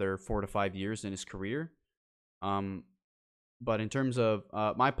minimum another 4 to 5 years in his career. Um but in terms of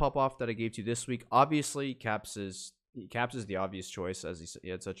my pop off that I gave to you this week, obviously Caps is the obvious choice as he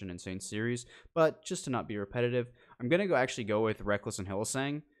had such an insane series. But just to not be repetitive, I'm gonna go with Reckless and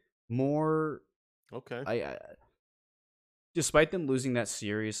Hylissang. More, Okay. I despite them losing that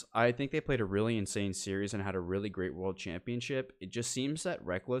series, I think they played a really insane series and had a really great world championship. It just seems that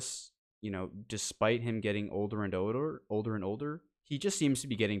Reckless, despite him getting older, he just seems to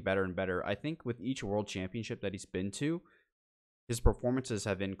be getting better and better. I think with each world championship that he's been to, his performances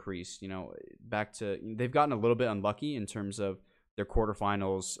have increased. Back to they've gotten a little bit unlucky in terms of their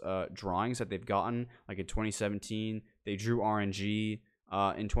quarterfinals drawings that they've gotten. Like in 2017, they drew RNG.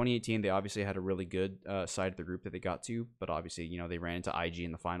 In 2018, they obviously had a really good side of the group that they got to, but obviously, they ran into IG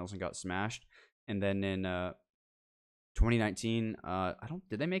in the finals and got smashed. And then in 2019,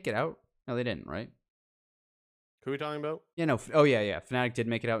 did they make it out? No, they didn't, right? Who are we talking about? Yeah, no. Oh, yeah. Fnatic did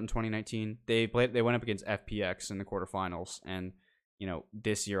make it out in 2019. They went up against FPX in the quarterfinals, and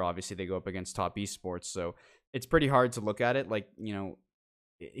this year obviously they go up against Top Esports. So it's pretty hard to look at it like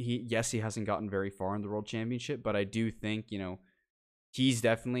he hasn't gotten very far in the World Championship, but I do think he's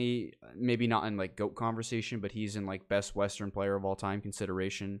definitely maybe not in like GOAT conversation, but he's in like best Western player of all time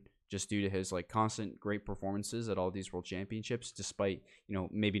consideration, just due to his like constant great performances at all these World Championships, despite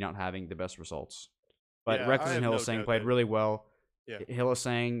maybe not having the best results. But Yeah, Reckless I and have no Hylissang doubt played that. really well. Yeah.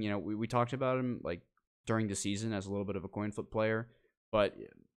 Hylissang, we talked about him like during the season as a little bit of a coin flip player, but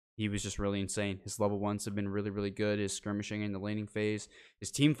he was just really insane. His level ones have been really, really good. His skirmishing in the laning phase, his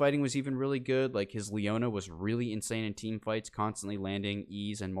team fighting was even really good. Like his Leona was really insane in team fights, constantly landing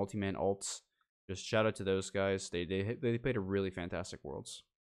E's and multi-man ults. Just shout out to those guys. They played a really fantastic Worlds.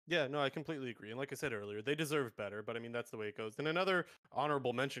 Yeah, no, I completely agree. And like I said earlier, they deserve better, but I mean, that's the way it goes. And another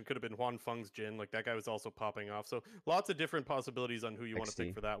honorable mention could have been Juan Feng's Jin. Like that guy was also popping off. So lots of different possibilities on who you want to pick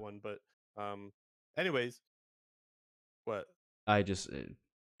XD. for that one. But, anyways, what? I just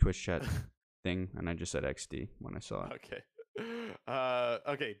Twitch chat thing, and I just said XD when I saw it. Okay.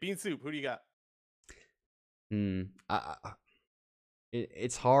 Okay. Bean Soup, who do you got?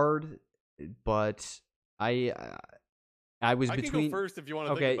 It's hard, but I was I between. can go first if you want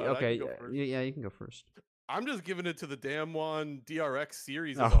to Okay, think about it. I okay, can go first. yeah, you can go first. I'm just giving it to the Damwon DRX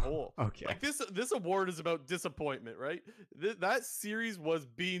series Oh, as a whole. okay. Like this award is about disappointment, right? That series was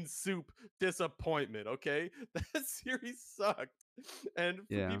Bean Soup disappointment, okay? That series sucked. And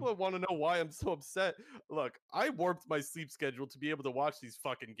for Yeah. people that want to know why I'm so upset, look, I warped my sleep schedule to be able to watch these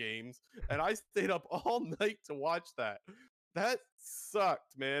fucking games, and I stayed up all night to watch that. That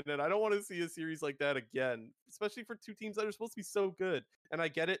sucked, man, and I don't want to see a series like that again, especially for two teams that are supposed to be so good. And I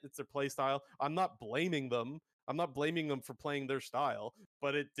get it, it's their play style. I'm not blaming them. I'm not blaming them for playing their style,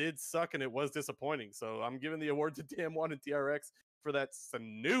 but it did suck and it was disappointing. So I'm giving the award to Damwon and TRX for that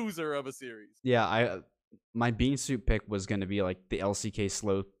snoozer of a series. Yeah, my bean soup pick was gonna be like the LCK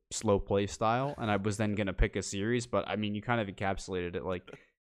slow play style, and I was then gonna pick a series, but I mean you kind of encapsulated it. Like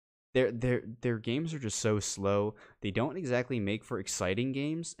their games are just so slow. They don't exactly make for exciting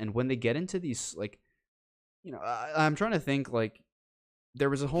games, and when they get into these like I'm trying to think like there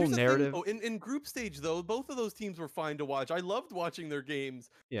was a whole Here's the thing, narrative. though, in group stage though, both of those teams were fine to watch. I loved watching their games.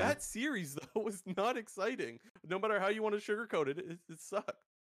 Yeah. That series though was not exciting. No matter how you want to sugarcoat it, it sucked.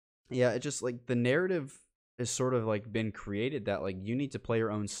 Yeah, it just like the narrative has sort of like been created that like you need to play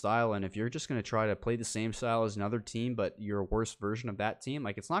your own style, and if you're just going to try to play the same style as another team but you're a worse version of that team,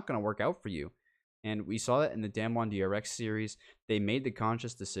 like it's not going to work out for you. And we saw that in the Damwon DRX series. They made the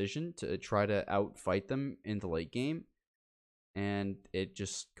conscious decision to try to outfight them in the late game, and it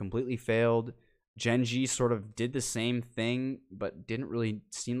just completely failed. Gen G sort of did the same thing, but didn't really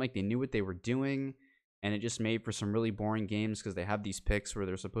seem like they knew what they were doing. And it just made for some really boring games because they have these picks where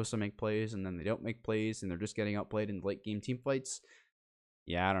they're supposed to make plays and then they don't make plays and they're just getting outplayed in late game team fights.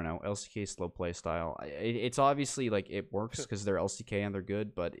 Yeah, I don't know. LCK slow play style. It's obviously like it works because they're LCK and they're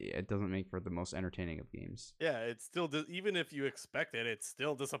good, but it doesn't make for the most entertaining of games. Yeah, it's still even if you expect it, it's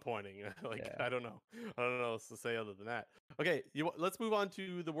still disappointing. Like Yeah. I don't know what else to say other than that. Okay, let's move on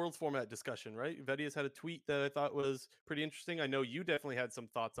to the world's format discussion. Right, Vedia's had a tweet that I thought was pretty interesting. I know you definitely had some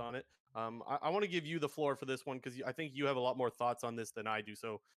thoughts on it. I want to give you the floor for this one because I think you have a lot more thoughts on this than I do.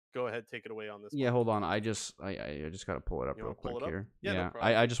 So go ahead, take it away on this Yeah, one. hold on. I just gotta pull it up You real want to pull quick it up? here. Yeah, no Yeah,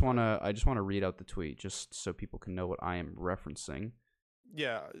 problem. I just wanna read out the tweet just so people can know what I am referencing.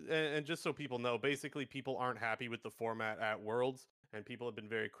 Yeah, and just so people know, basically people aren't happy with the format at Worlds, and people have been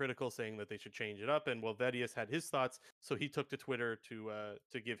very critical, saying that they should change it up. And well, Vedius had his thoughts, so he took to Twitter to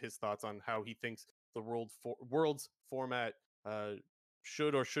give his thoughts on how he thinks the Worlds format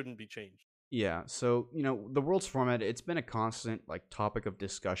should or shouldn't be changed. Yeah, so the world's format, it's been a constant like topic of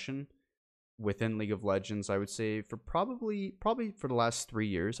discussion within League of Legends, I would say, for probably for the last 3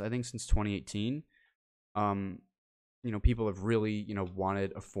 years. I think since 2018. People have really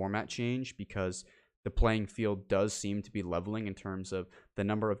wanted a format change because the playing field does seem to be leveling in terms of the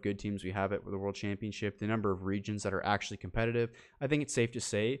number of good teams we have at the World Championship, the number of regions that are actually competitive. I think it's safe to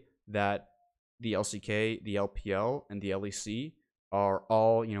say that the LCK, the LPL, and the LEC are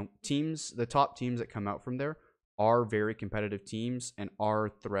all, teams, the top teams that come out from there are very competitive teams and are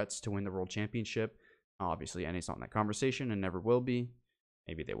threats to win the World Championship. Obviously, NA's not in that conversation and never will be.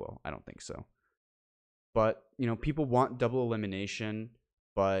 Maybe they will. I don't think so. But, people want double elimination,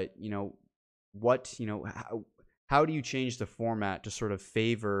 but, how do you change the format to sort of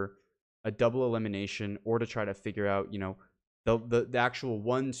favor a double elimination or to try to figure out, the actual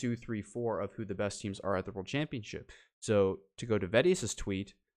 1, 2, 3, 4 of who the best teams are at the World Championship? So to go to Vedius's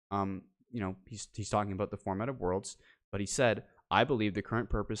tweet, he's talking about the format of Worlds, but he said, I believe the current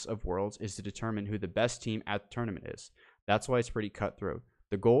purpose of Worlds is to determine who the best team at the tournament is. That's why it's pretty cutthroat.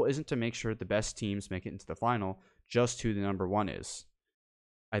 The goal isn't to make sure the best teams make it into the final, just who the number one is.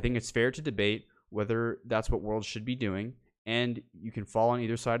 I think it's fair to debate whether that's what Worlds should be doing, and you can fall on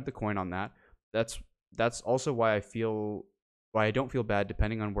either side of the coin on that. That's also why I don't feel bad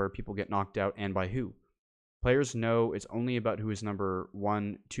depending on where people get knocked out and by who. Players know it's only about who is number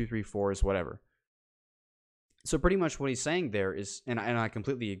 1, 2, 3, 4 is whatever. So pretty much what he's saying there is, and I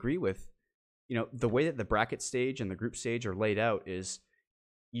completely agree with, the way that the bracket stage and the group stage are laid out is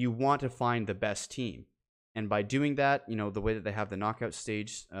you want to find the best team. And by doing that, the way that they have the knockout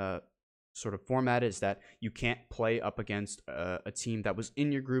stage sort of format is that you can't play up against a team that was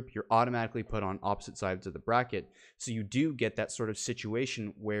in your group. You're automatically put on opposite sides of the bracket. So you do get that sort of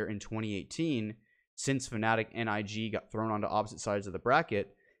situation where in 2018, since Fnatic and IG got thrown onto opposite sides of the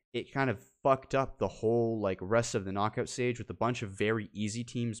bracket, it kind of fucked up the whole rest of the knockout stage with a bunch of very easy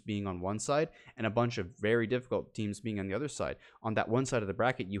teams being on one side and a bunch of very difficult teams being on the other side. On that one side of the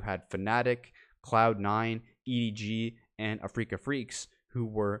bracket, you had Fnatic, Cloud9, EDG, and Afrika Freaks, who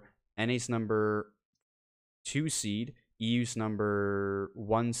were NA's number 2 seed, EU's number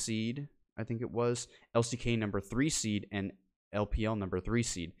 1 seed, I think it was, LCK number 3 seed, and LPL number 3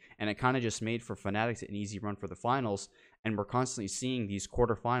 seed. And it kind of just made for Fnatic an easy run for the finals. And we're constantly seeing these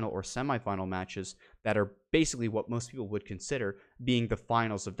quarterfinal or semifinal matches that are basically what most people would consider being the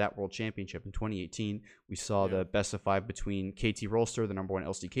finals of that World Championship. In 2018, we saw the best of 5 between KT Rolster, the number 1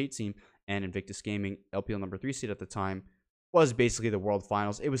 LCK team, and Invictus Gaming, LPL number 3 seed at the time, was basically the World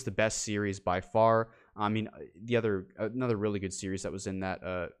Finals. It was the best series by far. I mean, another really good series that was in that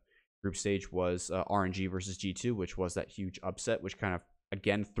group stage was RNG versus G2, which was that huge upset, which kind of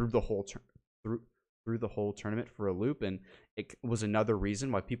again threw the whole tournament for a loop, and it was another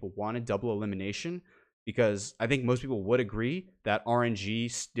reason why people wanted double elimination, because I think most people would agree that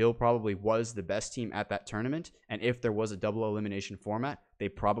RNG still probably was the best team at that tournament, and if there was a double elimination format, they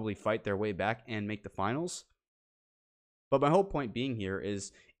probably fight their way back and make the finals. But my whole point being here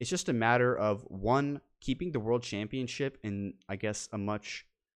is it's just a matter of, one, keeping the World Championship in, I guess, a much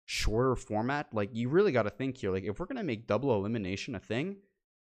shorter format. You really got to think here, if we're going to make double elimination a thing,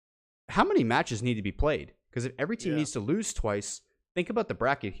 how many matches need to be played? Because if every team needs to lose twice, think about the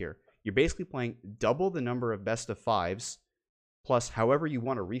bracket here. You're basically playing double the number of best of 5s, plus however you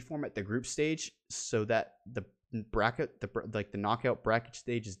want to reformat the group stage so that the bracket, the knockout bracket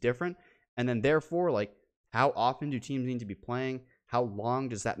stage is different. And then therefore, how often do teams need to be playing? How long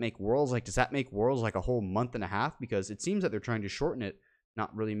does that make Worlds? Does that make Worlds a whole month and a half? Because it seems that they're trying to shorten it,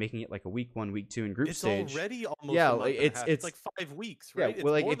 not really making it a week 1, week 2 in group stage. It's already almost a month and a half. It's 5 weeks, right? Yeah,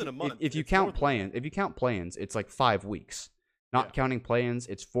 well, it's more than a month. If you count play-ins, it's 5 weeks. Not counting play-ins,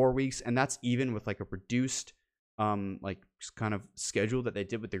 it's 4 weeks, and that's even with a reduced kind of schedule that they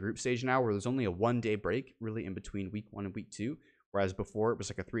did with the group stage now, where there's only a 1-day break really in between week 1 and week 2, whereas before it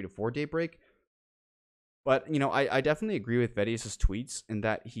was a 3 to 4 day break. But I definitely agree with Vedius's tweets in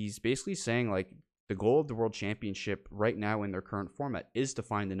that he's basically saying the goal of the World Championship right now in their current format is to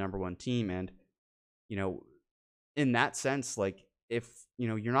find the number 1 team, and in that sense, if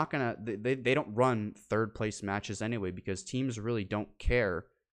you're not gonna, they don't run third place matches anyway, because teams really don't care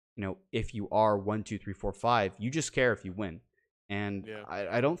if you are 1, 2, 3, 4, 5. You just care if you win. And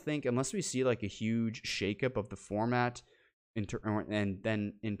I don't think, unless we see a huge shakeup of the format and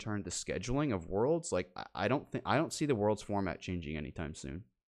then in turn the scheduling of Worlds, I don't see the Worlds format changing anytime soon.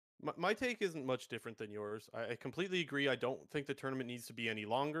 My take isn't much different than yours. I completely agree. I don't think the tournament needs to be any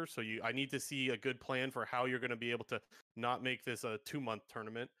longer. So I need to see a good plan for how you're going to be able to not make this a 2-month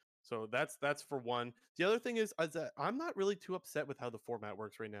tournament. So that's for one. The other thing is that I'm not really too upset with how the format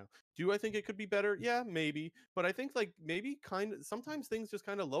works right now. Do I think it could be better? Yeah, maybe. But I think maybe sometimes things just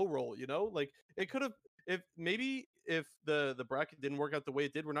kind of low roll, it could have, if maybe if the bracket didn't work out the way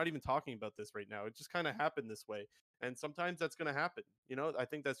it did, we're not even talking about this right now. It just kind of happened this way. And sometimes that's going to happen. I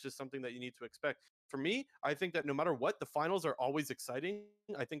think that's just something that you need to expect. For me, I think that no matter what, the finals are always exciting.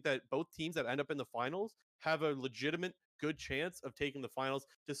 I think that both teams that end up in the finals have a legitimate good chance of taking the finals,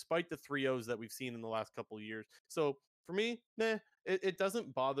 despite the 3-0s that we've seen in the last couple of years. So for me, it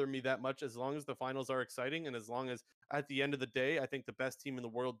doesn't bother me that much as long as the finals are exciting and as long as at the end of the day, I think the best team in the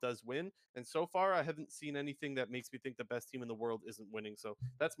world does win. And so far, I haven't seen anything that makes me think the best team in the world isn't winning. So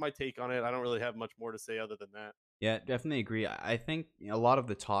that's my take on it. I don't really have much more to say other than that. Yeah, definitely agree. I think a lot of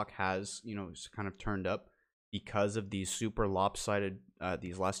the talk has, kind of turned up because of these super lopsided.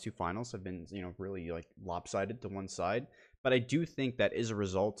 These last two finals have been, really like lopsided to one side. But I do think that is a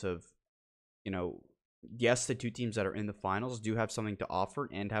result of, you know, yes, the two teams that are in the finals do have something to offer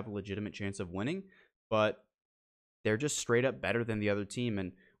and have a legitimate chance of winning, but they're just straight up better than the other team.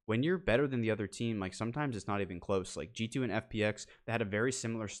 And when you're better than the other team, like sometimes it's not even close. Like G2 and FPX, they had a very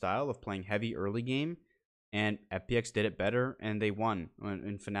similar style of playing heavy early game, and FPX did it better and they won.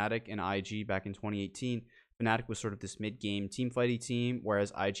 In Fnatic and IG back in 2018, Fnatic was sort of this mid-game team fighty team,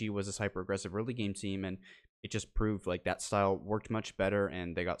 whereas IG was this hyper-aggressive early game team, and it just proved like that style worked much better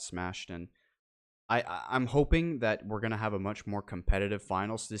and they got smashed. And I'm hoping that we're gonna have a much more competitive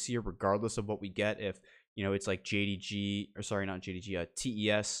finals this year, regardless of what we get. If it's like JDG, or sorry, not JDG,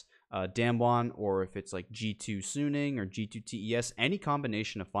 TES, Damwon, or if it's like G2 Suning or G2 TES, any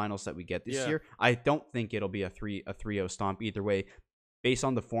combination of finals that we get this year, I don't think it'll be a 3-0 stomp either way, based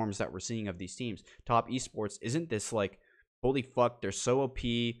on the forms that we're seeing of these teams. Top Esports isn't this like, holy fuck, they're so OP,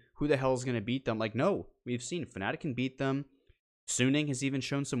 who the hell is gonna beat them? Like, no, we've seen Fnatic can beat them. Suning has even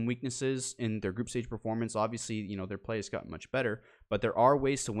shown some weaknesses in their group stage performance. Obviously, their play has gotten much better, but there are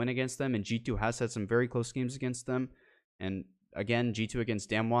ways to win against them, and G2 has had some very close games against them. And again, G2 against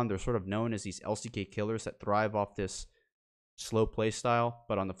Damwon, they're sort of known as these LCK killers that thrive off this slow play style.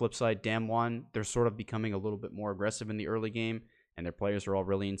 But on the flip side, Damwon, they're sort of becoming a little bit more aggressive in the early game, and their players are all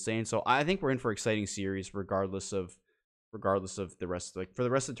really insane. So I think we're in for exciting series, regardless of the rest. Like for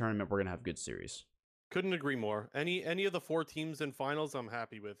the rest of the tournament, we're gonna have good series. Couldn't agree more. Any of the four teams in finals, I'm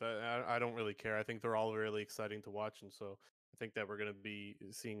happy with. I don't really care. I think they're all really exciting to watch, and so I think that we're going to be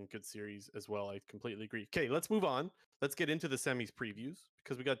seeing good series as well. I completely agree. Okay, let's move on. Let's get into the semis previews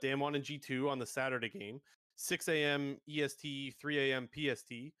because we got Damwon and G2 on the Saturday game, 6 a.m. EST, 3 a.m.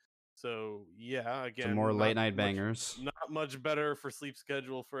 PST. So yeah, again, some more late night bangers. Not much better for sleep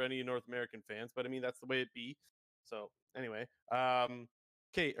schedule for any North American fans, but I mean that's the way it be. So anyway,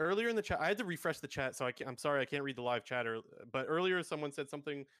 okay, earlier in the chat, I had to refresh the chat, so I'm sorry I can't read the live chat. But earlier, someone said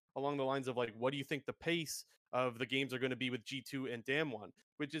something along the lines of like, "What do you think the pace of the games are going to be with G2 and Damwon?"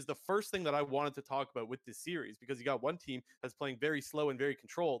 Which is the first thing that I wanted to talk about with this series, because you got one team that's playing very slow and very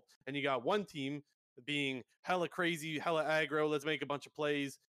controlled, and you got one team being hella crazy, hella aggro. Let's make a bunch of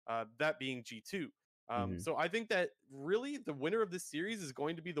plays. That being G2. So I think that really the winner of this series is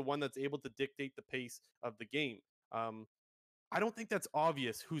going to be the one that's able to dictate the pace of the game. I don't think that's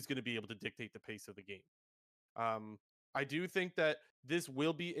obvious who's going to be able to dictate the pace of the game. Um, I do think that this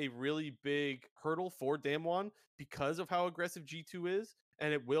will be a really big hurdle for Damwon because of how aggressive G2 is,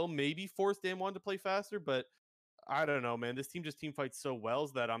 and it will maybe force Damwon to play faster, but I don't know, man. This team just team fights so well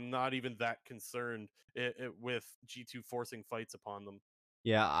that I'm not even that concerned with G2 forcing fights upon them.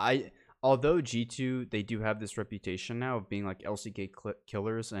 Yeah, although G2, they do have this reputation now of being like LCK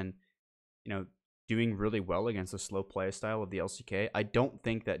killers and doing really well against the slow play style of the LCK. I don't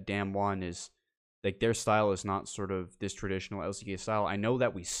think that Damwon is like, their style is not sort of this traditional LCK style. I know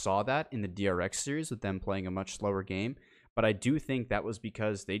that we saw that in the DRX series with them playing a much slower game, but I do think that was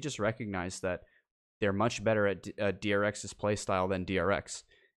because they just recognized that they're much better at DRX's play style than DRX.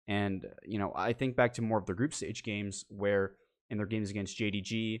 And I think back to more of the group stage games where in their games against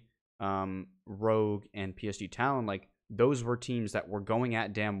JDG, Rogue, and PSG Talon, like those were teams that were going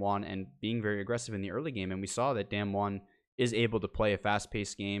at Damwon and being very aggressive in the early game, and we saw that Damwon is able to play a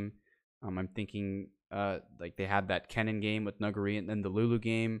fast-paced game. I'm thinking like they had that Kennen game with Nuguri, and then the Lulu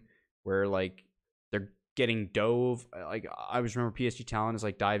game where like they're getting dove. Like I always remember PSG Talon is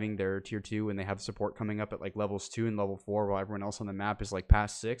like diving their tier 2, and they have support coming up at like levels 2 and level 4 while everyone else on the map is like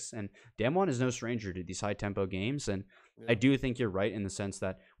past 6. And Damwon is no stranger to these high tempo games, and I do think you're right in the sense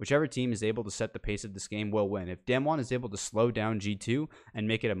that whichever team is able to set the pace of this game will win. If Damwon is able to slow down G2 and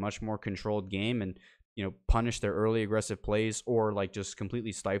make it a much more controlled game and punish their early aggressive plays, or like just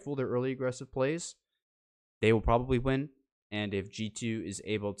completely stifle their early aggressive plays, they will probably win. And if G2 is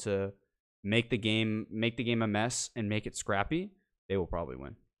able to make the game a mess and make it scrappy, they will probably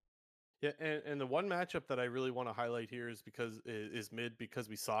win. Yeah, and the one matchup that I really want to highlight here is mid, because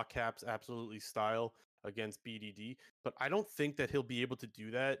we saw Caps absolutely style against BDD, but I don't think that he'll be able to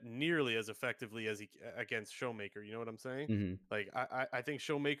do that nearly as effectively as he against Showmaker. You know what I'm saying? Hmm. Like I think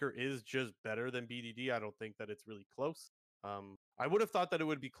Showmaker is just better than BDD. I don't think that it's really close. I would have thought that it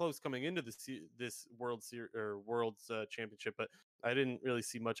would be close coming into this World Series or World's Championship, but I didn't really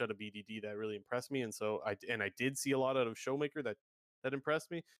see much out of BDD that really impressed me, and so I did see a lot out of Showmaker that impressed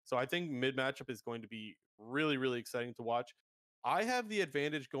me. So I think mid matchup is going to be really exciting to watch. I have the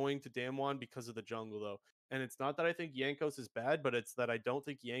advantage going to Damwon because of the jungle though, and it's not that I think Yankos is bad, but it's that I don't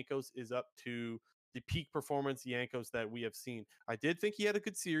think Yankos is up to the peak performance Yankos that we have seen. I did think he had a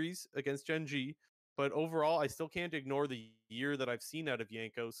good series against Gen G, but overall, I still can't ignore the year that I've seen out of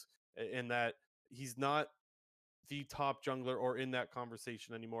Yankos, in that he's not the top jungler or in that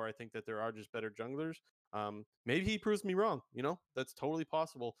conversation anymore. I think that there are just better junglers. Maybe he proves me wrong. You know, that's totally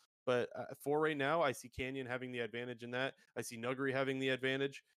possible. But for right now, I see Canyon having the advantage in that. I see Nuguri having the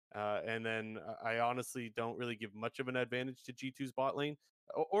advantage. And then I honestly don't really give much of an advantage to G2's bot lane,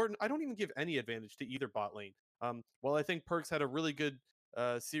 or I don't even give any advantage to either bot lane. While I think Perkz had a really good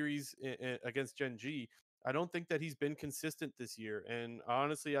series against Gen G, I don't think that he's been consistent this year. And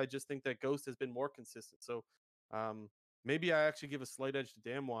honestly, I just think that Ghost has been more consistent. So um, maybe I actually give a slight edge to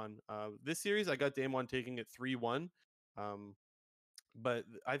Damwon. This series, I got Damwon taking it 3-1. Um, but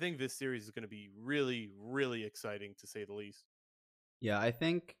I think this series is going to be really exciting to say the least. Yeah, I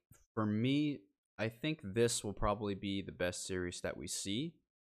think for me, I think this will probably be the best series that we see,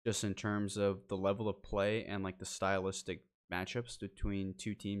 just in terms of the level of play and like the stylistic matchups between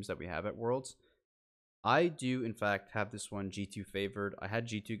two teams that we have at Worlds. I do, in fact, have this one G2 favored. I had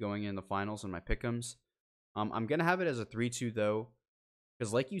G2 going in the finals in my pick'ems. I'm gonna have it as a 3-2 though,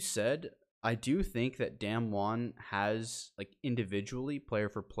 because like you said, I do think that Damwon has, like, individually, player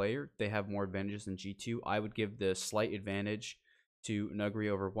for player, they have more advantages than G2. I would give the slight advantage to Nuguri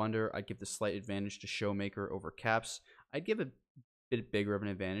over Wonder. I'd give the slight advantage to Showmaker over Caps. I'd give a bit bigger of an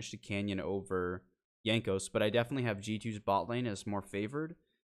advantage to Canyon over Yankos, but I definitely have G2's bot lane as more favored.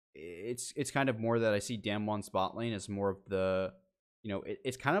 It's kind of more that I see Damwon's bot lane as more of the,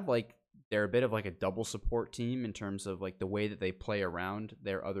 it's kind of like they're a bit of like a double support team in terms of like the way that they play around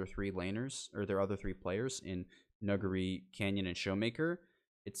their other three laners or their other three players in Nuguri, Canyon, and Showmaker.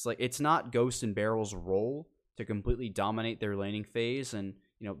 It's like it's not Ghost and Barrel's role to completely dominate their laning phase and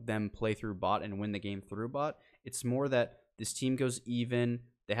them play through bot and win the game through bot. It's more that this team goes even.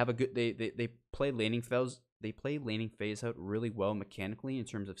 They have a good they play laning phase out really well mechanically in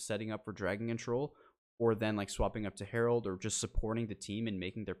terms of setting up for dragon control, or then like swapping up to Herald or just supporting the team and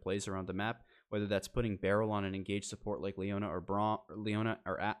making their plays around the map. Whether that's putting Beryl on an engaged support like Leona or Leona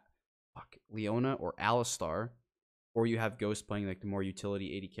or Alistar, or you have Ghost playing like the more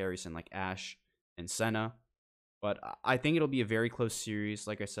utility AD carries and like Ashe and Senna. But I think it'll be a very close series.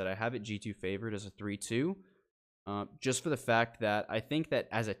 Like I said, I have it G2 favored as a 3-2. Just for the fact that I think that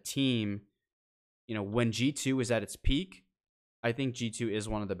as a team, when G2 is at its peak, I think G2 is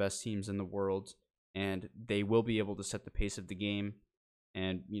one of the best teams in the world, and they will be able to set the pace of the game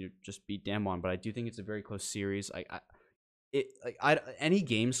and just beat Damwon. But I do think it's a very close series. Any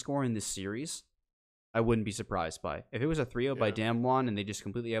game score in this series, I wouldn't be surprised by. If it was a 3-0 by Damwon and they just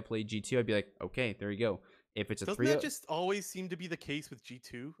completely outplayed G2, I'd be like, okay, there you go. If it's a 3-0, doesn't that just always seem to be the case with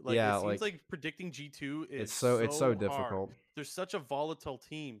G2? Like, yeah, it seems like predicting G2 is it's so hard. difficult. They're such a volatile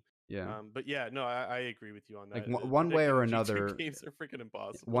team. Yeah. But yeah, no, I agree with you on that. Like one way or another, G2 games are freaking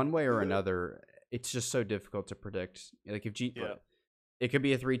impossible. One way or another, it's just so difficult to predict. Like if it could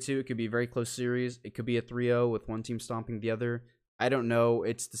be a 3-2, it could be a very close series. It could be a 3-0 with one team stomping the other. I don't know.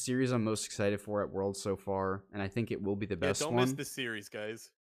 It's the series I'm most excited for at Worlds so far, and I think it will be the best one. Don't miss this series, guys.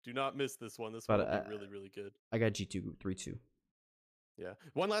 Do not miss this one. This one will be really good. I got G2 3-2. Yeah.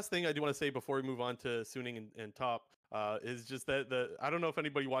 One last thing I do want to say before we move on to Suning and Top is just that I don't know if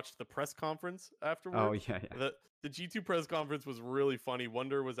anybody watched the press conference afterwards. Oh yeah. The G2 press conference was really funny.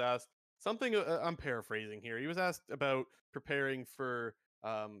 Wonder was asked something. I'm paraphrasing here. He was asked about preparing for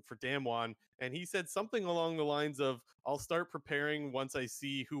Damwon, and he said something along the lines of, "I'll start preparing once I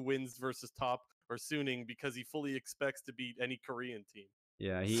see who wins versus Top or Suning," because he fully expects to beat any Korean team.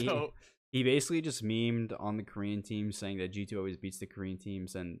 Yeah, he basically just memed on the Korean team saying that G2 always beats the Korean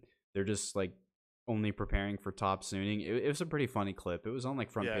teams and they're just like only preparing for Top Suning. It was a pretty funny clip. It was on like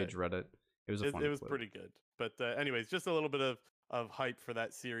front page Reddit. It was a funny It was clip. pretty good. But anyways, just a little bit of hype for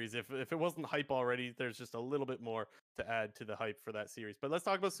that series. If it wasn't hype already, there's just a little bit more to add to the hype for that series. But let's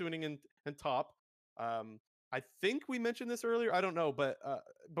talk about Suning and Top. I think we mentioned this earlier. I don't know, but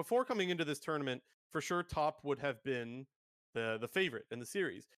before coming into this tournament, for sure Top would have been the favorite in the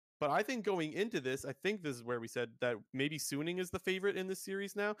series. But I think going into this, I think this is where we said that maybe Suning is the favorite in this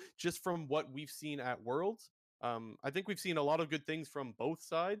series now, just from what we've seen at Worlds. I think we've seen a lot of good things from both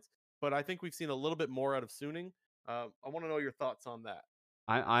sides, but I think we've seen a little bit more out of Suning. I want to know your thoughts on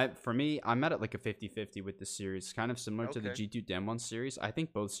that. For me, I'm at it like a 50-50 with this series, kind of similar to the Okay. G2 Damwon series. I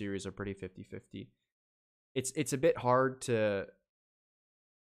think both series are pretty 50-50. It's a bit hard to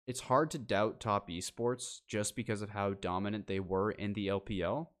doubt top esports just because of how dominant they were in the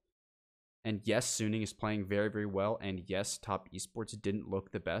LPL. And yes, Suning is playing very, very well. And yes, top esports didn't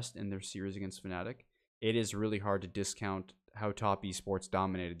look the best in their series against Fnatic. It is really hard to discount how top esports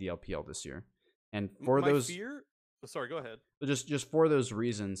dominated the LPL this year. And for My those, fear. Sorry, go ahead. just for those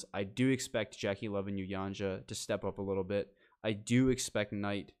reasons, I do expect JackeyLove and Yuyanja to step up a little bit. I do expect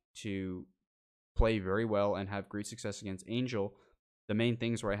Knight to play very well and have great success against Angel. The main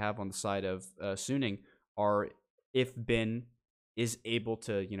things where I have on the side of Suning are if Bin is able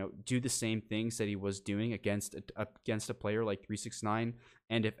to, do the same things that he was doing against a player like 369,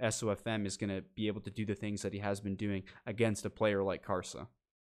 and if SOFM is going to be able to do the things that he has been doing against a player like Karsa.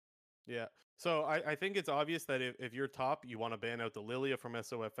 Yeah. So I think it's obvious that if you're top, you want to ban out the Lilia from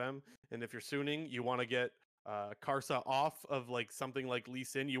SOFM, and if you're Suning, you want to get Karsa off of like something like Lee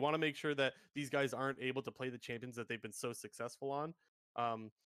Sin. You want to make sure that these guys aren't able to play the champions that they've been so successful on. Um,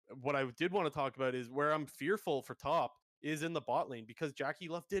 what I did want to talk about is where I'm fearful for top is in the bot lane because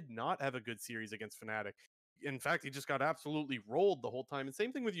JackeyLove did not have a good series against Fnatic. In fact, he just got absolutely rolled the whole time. And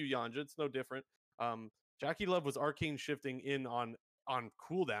same thing with you, Yanja. It's no different. Um, JackeyLove was arcane shifting in on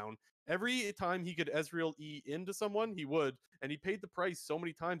cooldown. Every time he could Ezreal E into someone, he would, and he paid the price so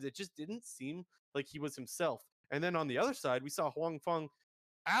many times. It just didn't seem like he was himself. And then on the other side, we saw Huang Feng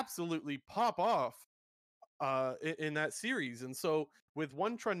absolutely pop off in that series. And so with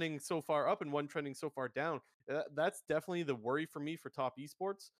one trending so far up and one trending so far down, that's definitely the worry for me for top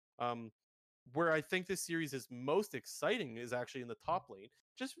esports. Where I think this series is most exciting is actually in the top lane,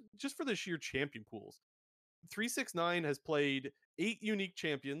 just for the sheer champion pools. 369 has played 8 unique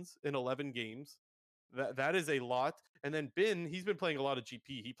champions in 11 games. That is a lot. And then Bin, he's been playing a lot of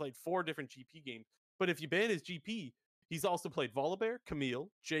GP. He played 4 different GP games. But if you ban his GP, he's also played Volibear, Camille,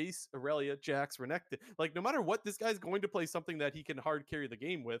 Jace, Aurelia, Jax, Renekton. Like no matter what, this guy's going to play something that he can hard carry the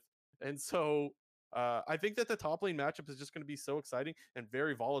game with. And so I think that the top lane matchup is just going to be so exciting and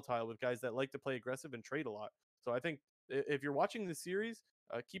very volatile with guys that like to play aggressive and trade a lot. So I think if you're watching the series,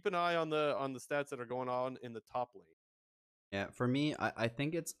 keep an eye on the stats that are going on in the top lane. Yeah, for me, I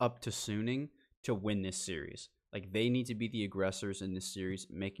think it's up to Suning to win this series. Like, they need to be the aggressors in this series,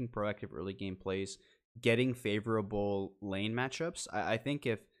 making proactive early game plays, getting favorable lane matchups. I think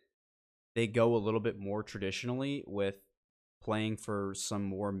if they go a little bit more traditionally with playing for some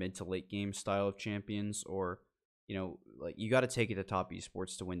more mid to late game style of champions, or, like, you got to take it to top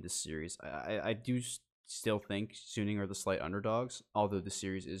esports to win this series. I do still think Suning are the slight underdogs, although the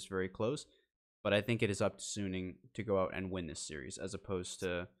series is very close. But I think it is up to Suning to go out and win this series, as opposed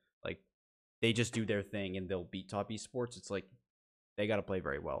to like they just do their thing and they'll beat top esports. It's like they got to play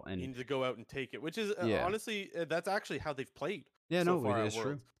very well. You And need to go out and take it, which is yeah, honestly that's actually how they've played yeah, so no, it far at is true.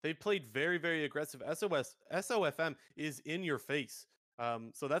 Worlds. They've played very very aggressive. SOFM is in your face.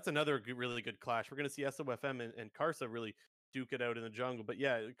 So that's another really good clash. We're gonna see SOFM and Karsa really duke it out in the jungle. But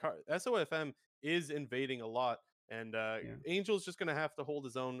yeah, SOFM is invading a lot, and Yeah. Angel's just gonna have to hold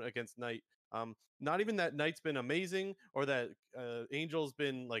his own against Knight. Not even that Knight's been amazing or that Angel's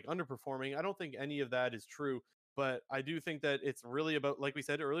been like underperforming. I don't think any of that is true. But I do think that it's really about, like we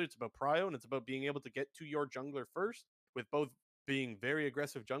said earlier, it's about prio and it's about being able to get to your jungler first, with both being very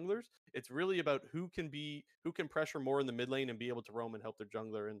aggressive junglers. It's really about who can pressure more in the mid lane and be able to roam and help their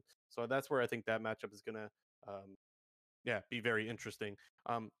jungler. And so that's where I think that matchup is gonna be very interesting.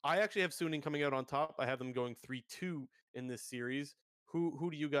 I actually have Suning coming out on top. I have them going 3-2 in this series. Who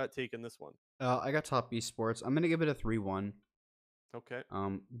do you got taking this one? I got top esports. I'm gonna give it a 3-1. Okay.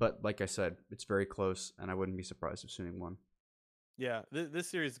 But like I said, it's very close, and I wouldn't be surprised if Suning won. Yeah, this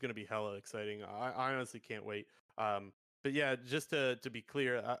series is going to be hella exciting. I honestly can't wait. But yeah, just to be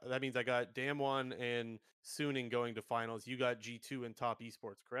clear, that means I got Damwon and Suning going to finals. You got G2 and top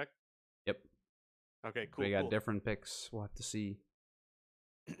esports, correct? Yep. Okay, We cool, got cool. different picks. We'll have to see.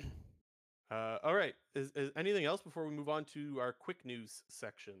 All right. Is anything else before we move on to our quick news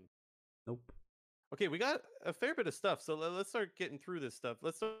section? Nope. Okay, we got a fair bit of stuff, so let's start getting through this stuff.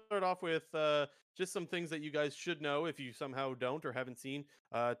 Let's start off with just some things that you guys should know if you somehow don't or haven't seen.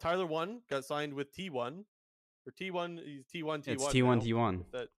 Tyler1 got signed with T1, or T1, he's T1 It's T1 T1 now. T1.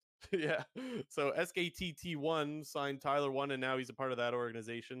 If that Yeah. So SKTT1 signed Tyler One, and now he's a part of that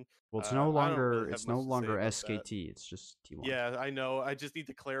organization. Well, it's no I don't longer really have it's no much to say longer about that. SKT. It's just T1. Yeah, I know. I just need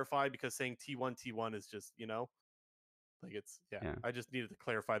to clarify because saying T1 is just, like it's yeah. Yeah, I just needed to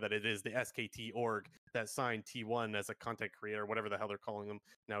clarify that it is the SKT org that signed T1 as a content creator, whatever the hell they're calling them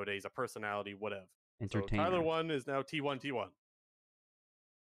nowadays, a personality, whatever. So Tyler entertainer. One is now T1.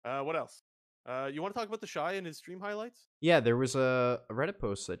 What else? You want to talk about the Shy and his stream highlights? Yeah, there was a Reddit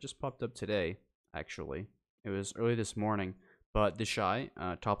post that just popped up today. Actually, it was early this morning. But the Shy,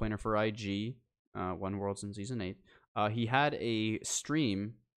 top laner for IG, won Worlds in season 8. He had a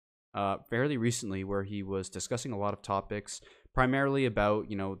stream fairly recently where he was discussing a lot of topics, primarily about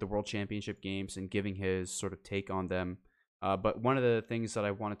the World Championship games and giving his sort of take on them. But one of the things that I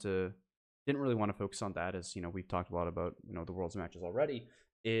didn't really want to focus on that, as we've talked a lot about the Worlds matches already,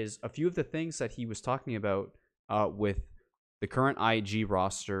 is a few of the things that he was talking about with the current IG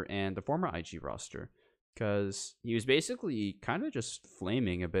roster and the former IG roster. Because he was basically kind of just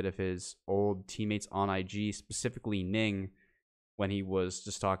flaming a bit of his old teammates on IG, specifically Ning, when he was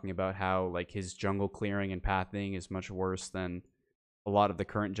just talking about how like his jungle clearing and pathing is much worse than a lot of the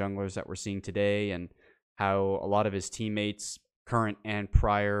current junglers that we're seeing today, and how a lot of his teammates, current and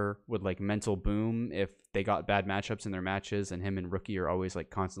prior, would like mental boom if they got bad matchups in their matches, and him and Rookie are always like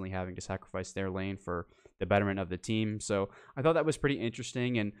constantly having to sacrifice their lane for the betterment of the team. So I thought that was pretty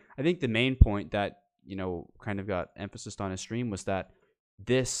interesting, and I think the main point that kind of got emphasis on his stream was that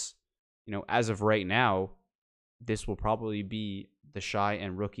this, as of right now, this will probably be the Shy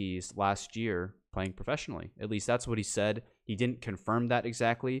and Rookie's last year playing professionally. At least that's what he said. He didn't confirm that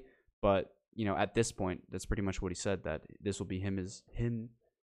exactly, but at this point, that's pretty much what he said, that this will be him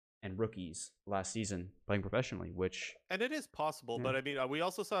and Rookie's last season playing professionally, which And it is possible, yeah. but I mean, we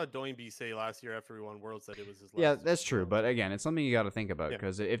also saw Doinby say last year after we won Worlds that it was his last. Yeah, that's true. Worlds. But again, it's something you got to think about, Yeah.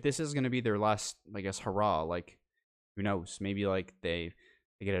 because if this is going to be their last, I guess, hurrah, like who knows? Maybe like they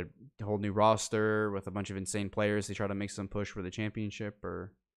get a whole new roster with a bunch of insane players. They try to make some push for the championship,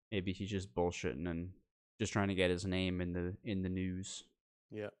 or maybe he's just bullshitting and just trying to get his name in the news.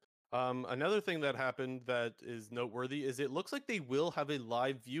 Yeah. Another thing that happened that is noteworthy is it looks like they will have a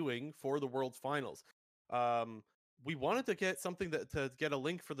live viewing for the World Finals. We wanted to get something to get a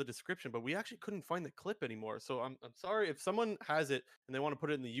link for the description, but we actually couldn't find the clip anymore. So I'm sorry if someone has it and they want to put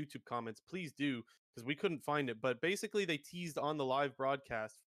it in the YouTube comments, please do, because we couldn't find it. But basically, they teased on the live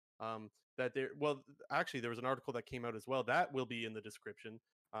broadcast that actually there was an article that came out as well that will be in the description.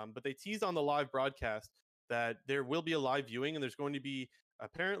 But they teased on the live broadcast that there will be a live viewing, and there's going to be,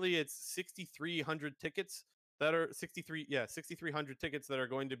 apparently it's 6,300 tickets that are 6,300 tickets that are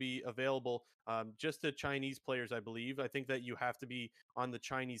going to be available just to Chinese players. I believe. I think that you have to be on the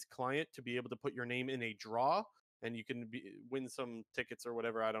Chinese client to be able to put your name in a draw, and you can win some tickets or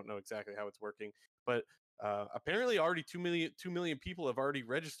whatever. I don't know exactly how it's working, but apparently already 2 million people have already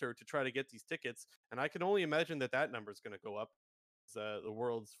registered to try to get these tickets, and I can only imagine that number is going to go up as the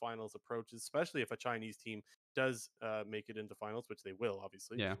World's Finals approaches, especially if a Chinese team does make it into finals, which they will,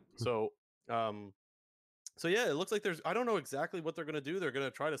 obviously. Yeah. So, so yeah, it looks like I don't know exactly what they're going to do. They're going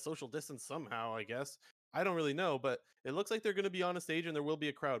to try to social distance somehow, I guess. I don't really know, but it looks like they're going to be on a stage and there will be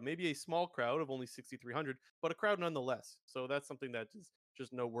a crowd, maybe a small crowd of only 6,300, but a crowd nonetheless. So that's something that is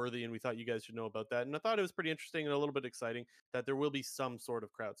just noteworthy, and we thought you guys should know about that. And I thought it was pretty interesting and a little bit exciting that there will be some sort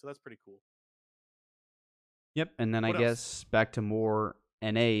of crowd. So that's pretty cool. Yep, and then I What else? guess back to more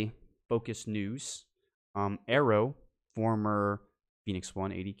NA focused news. Arrow, former Phoenix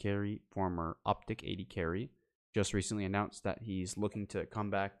One AD carry, former Optic AD carry, just recently announced that he's looking to come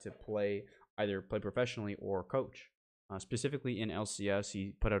back to either play professionally or coach. Specifically in LCS,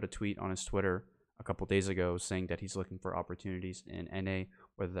 he put out a tweet on his Twitter a couple days ago saying that he's looking for opportunities in NA,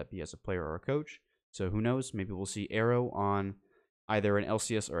 whether that be as a player or a coach. So who knows? Maybe we'll see Arrow on either an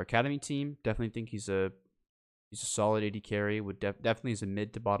LCS or academy team. Definitely think he's a solid AD carry. Would definitely is a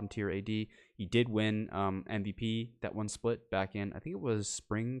mid to bottom tier AD. He did win MVP that one split back in, I think it was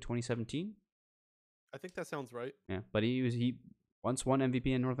spring 2017. I think that sounds right. Yeah, but he once won MVP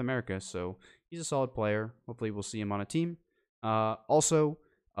in North America, so he's a solid player. Hopefully, we'll see him on a team. Also,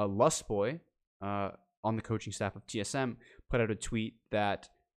 Lustboy, on the coaching staff of TSM, put out a tweet that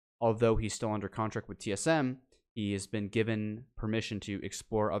although he's still under contract with TSM, he has been given permission to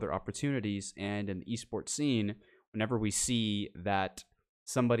explore other opportunities. And in the esports scene, whenever we see that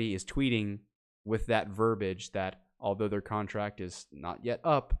somebody is tweeting with that verbiage that although their contract is not yet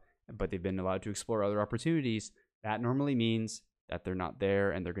up, but they've been allowed to explore other opportunities, that normally means that they're not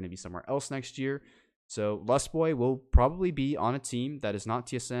there and they're going to be somewhere else next year. So Lustboy will probably be on a team that is not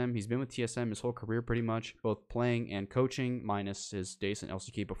TSM. He's been with TSM his whole career pretty much, both playing and coaching, minus his days in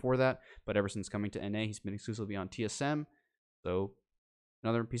LCK before that. But ever since coming to NA, he's been exclusively on TSM. So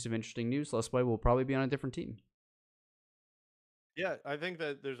another piece of interesting news, Lustboy will probably be on a different team. Yeah, I think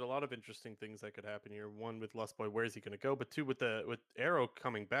that there's a lot of interesting things that could happen here. One with Lustboy, where is he going to go? But two, with Arrow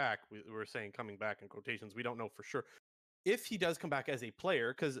coming back, we're saying coming back in quotations. We don't know for sure if he does come back as a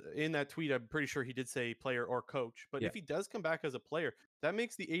player, because in that tweet, I'm pretty sure he did say player or coach. But Yeah. if he does come back as a player, that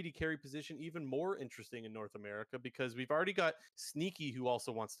makes the AD carry position even more interesting in North America because we've already got Sneaky who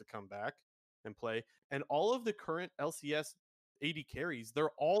also wants to come back and play, and all of the current LCS AD carries, they're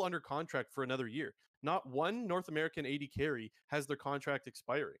all under contract for another year. Not one North American AD carry has their contract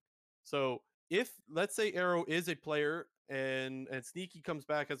expiring. So if let's say Arrow is a player and Sneaky comes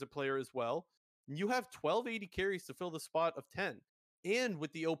back as a player as well, you have 12 AD carries to fill the spot of 10. And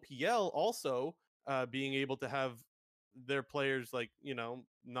with the OPL also being able to have their players like,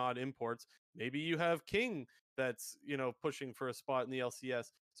 not imports, maybe you have King that's, pushing for a spot in the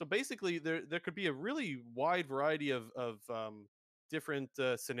LCS. So basically there could be a really wide variety of different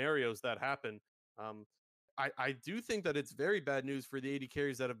scenarios that happen. Um, I do think that it's very bad news for the AD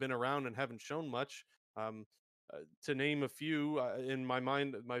carries that have been around and haven't shown much. To name a few, in my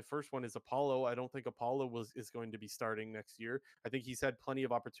mind, my first one is Apollo. I don't think Apollo is going to be starting next year. I think he's had plenty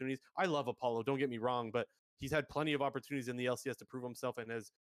of opportunities. I love Apollo, don't get me wrong, but he's had plenty of opportunities in the LCS to prove himself and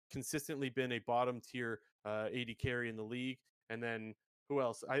has consistently been a bottom tier AD carry in the league. And then who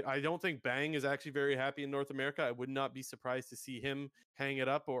else? I don't think Bang is actually very happy in North America. I would not be surprised to see him hang it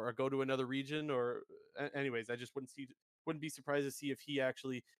up or go to another region. Or, anyways, I just wouldn't be surprised to see if he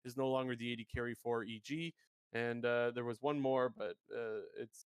actually is no longer the AD carry for EG. And there was one more, but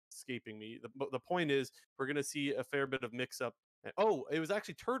it's escaping me. The point is, we're going to see a fair bit of mix up. Oh, it was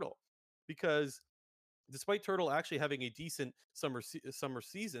actually Turtle, because despite Turtle actually having a decent summer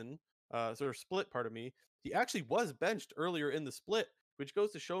season, sort of split, pardon me, he actually was benched earlier in the split, which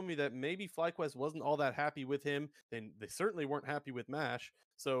goes to show me that maybe FlyQuest wasn't all that happy with him, and they certainly weren't happy with Mash.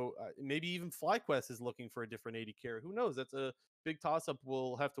 So maybe even FlyQuest is looking for a different AD carry. Who knows? That's a big toss up.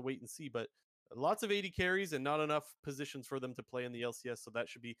 We'll have to wait and see. But lots of AD carries and not enough positions for them to play in the LCS. So that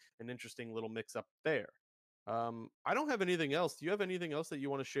should be an interesting little mix up there. I don't have anything else. Do you have anything else that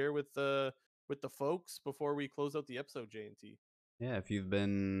you want to share with the folks before we close out the episode, J&T? Yeah, if you've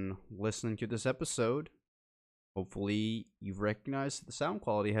been listening to this episode, hopefully you've recognized the sound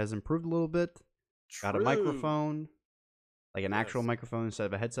quality has improved a little bit. Got a True. microphone, like an actual Yes. microphone instead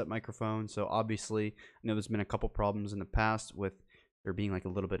of a headset microphone. So obviously, I know there's been a couple problems in the past with there being like a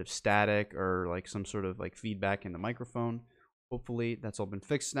little bit of static or like some sort of like feedback in the microphone. Hopefully that's all been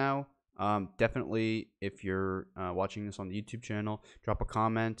fixed now. Definitely, if you're watching this on the YouTube channel, drop a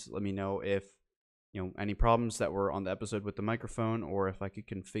comment. Let me know if any problems that were on the episode with the microphone, or if I could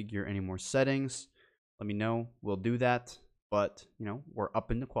configure any more settings. Let me know. We'll do that. But we're up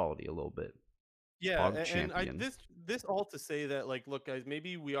in the quality a little bit. Yeah, Pog and champion. this all to say that, like, look, guys,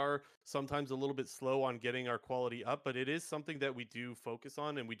 maybe we are sometimes a little bit slow on getting our quality up, but it is something that we do focus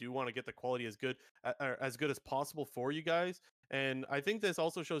on, and we do want to get the quality as good as possible for you guys. And I think this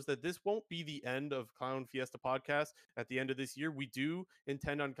also shows that this won't be the end of Clown Fiesta podcast at the end of this year. We do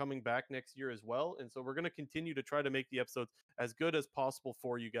intend on coming back next year as well, and so we're going to continue to try to make the episodes as good as possible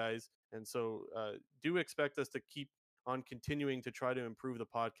for you guys. And so do expect us to keep on continuing to try to improve the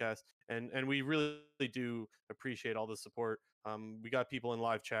podcast, and we really do appreciate all the support. We got people in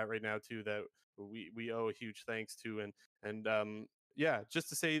live chat right now too that we owe a huge thanks to, and yeah, just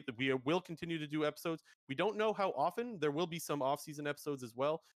to say that we will continue to do episodes. We don't know how often. There will be some off-season episodes as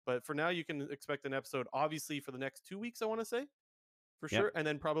well, but for now you can expect an episode obviously for the next 2 weeks, I want to say, for Yep. sure, and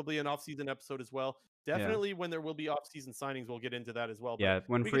then probably an off-season episode as well. Definitely when there will be off-season signings, we'll get into that as well. Yeah, But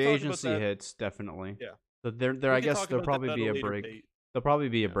when we free can talk about agency that. hits, definitely. Yeah, So there we I can guess talk there'll about that probably at be a a later break. date. There'll probably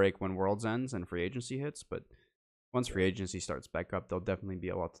be a Yeah. break when Worlds ends and free agency hits, but once Yeah. free agency starts back up, there'll definitely be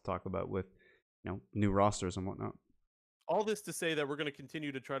a lot to talk about with new rosters and whatnot. All this to say that we're going to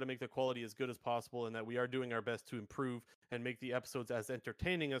continue to try to make the quality as good as possible, and that we are doing our best to improve and make the episodes as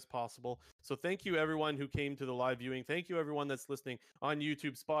entertaining as possible. So thank you everyone who came to the live viewing. Thank you everyone that's listening on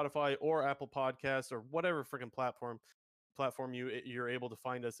YouTube, Spotify, or Apple Podcasts, or whatever freaking platform you're able to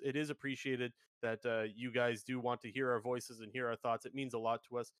find us. It is appreciated that you guys do want to hear our voices and hear our thoughts. It means a lot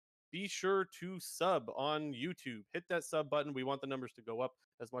to us. Be sure to sub on YouTube. Hit that sub button. We want the numbers to go up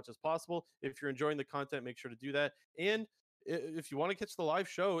as much as possible. If you're enjoying the content, make sure to do that. And if you want to catch the live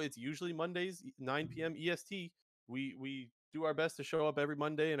show, it's usually Mondays, 9 p.m. EST. We do our best to show up every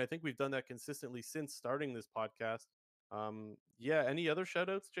Monday, and I think we've done that consistently since starting this podcast. Yeah. Any other shout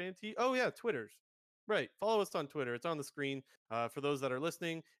outs, JNT? Oh yeah, Twitters. Right. Follow us on Twitter. It's on the screen. For those that are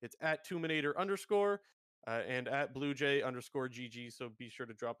listening, it's at @Tuminator_ and at BlueJ_GG. So be sure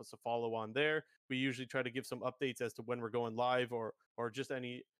to drop us a follow on there. We usually try to give some updates as to when we're going live, or just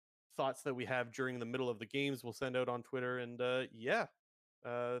any thoughts that we have during the middle of the games. We'll send out on Twitter. And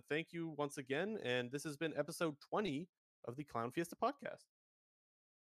thank you once again. And this has been episode 20 of the Clown Fiesta podcast.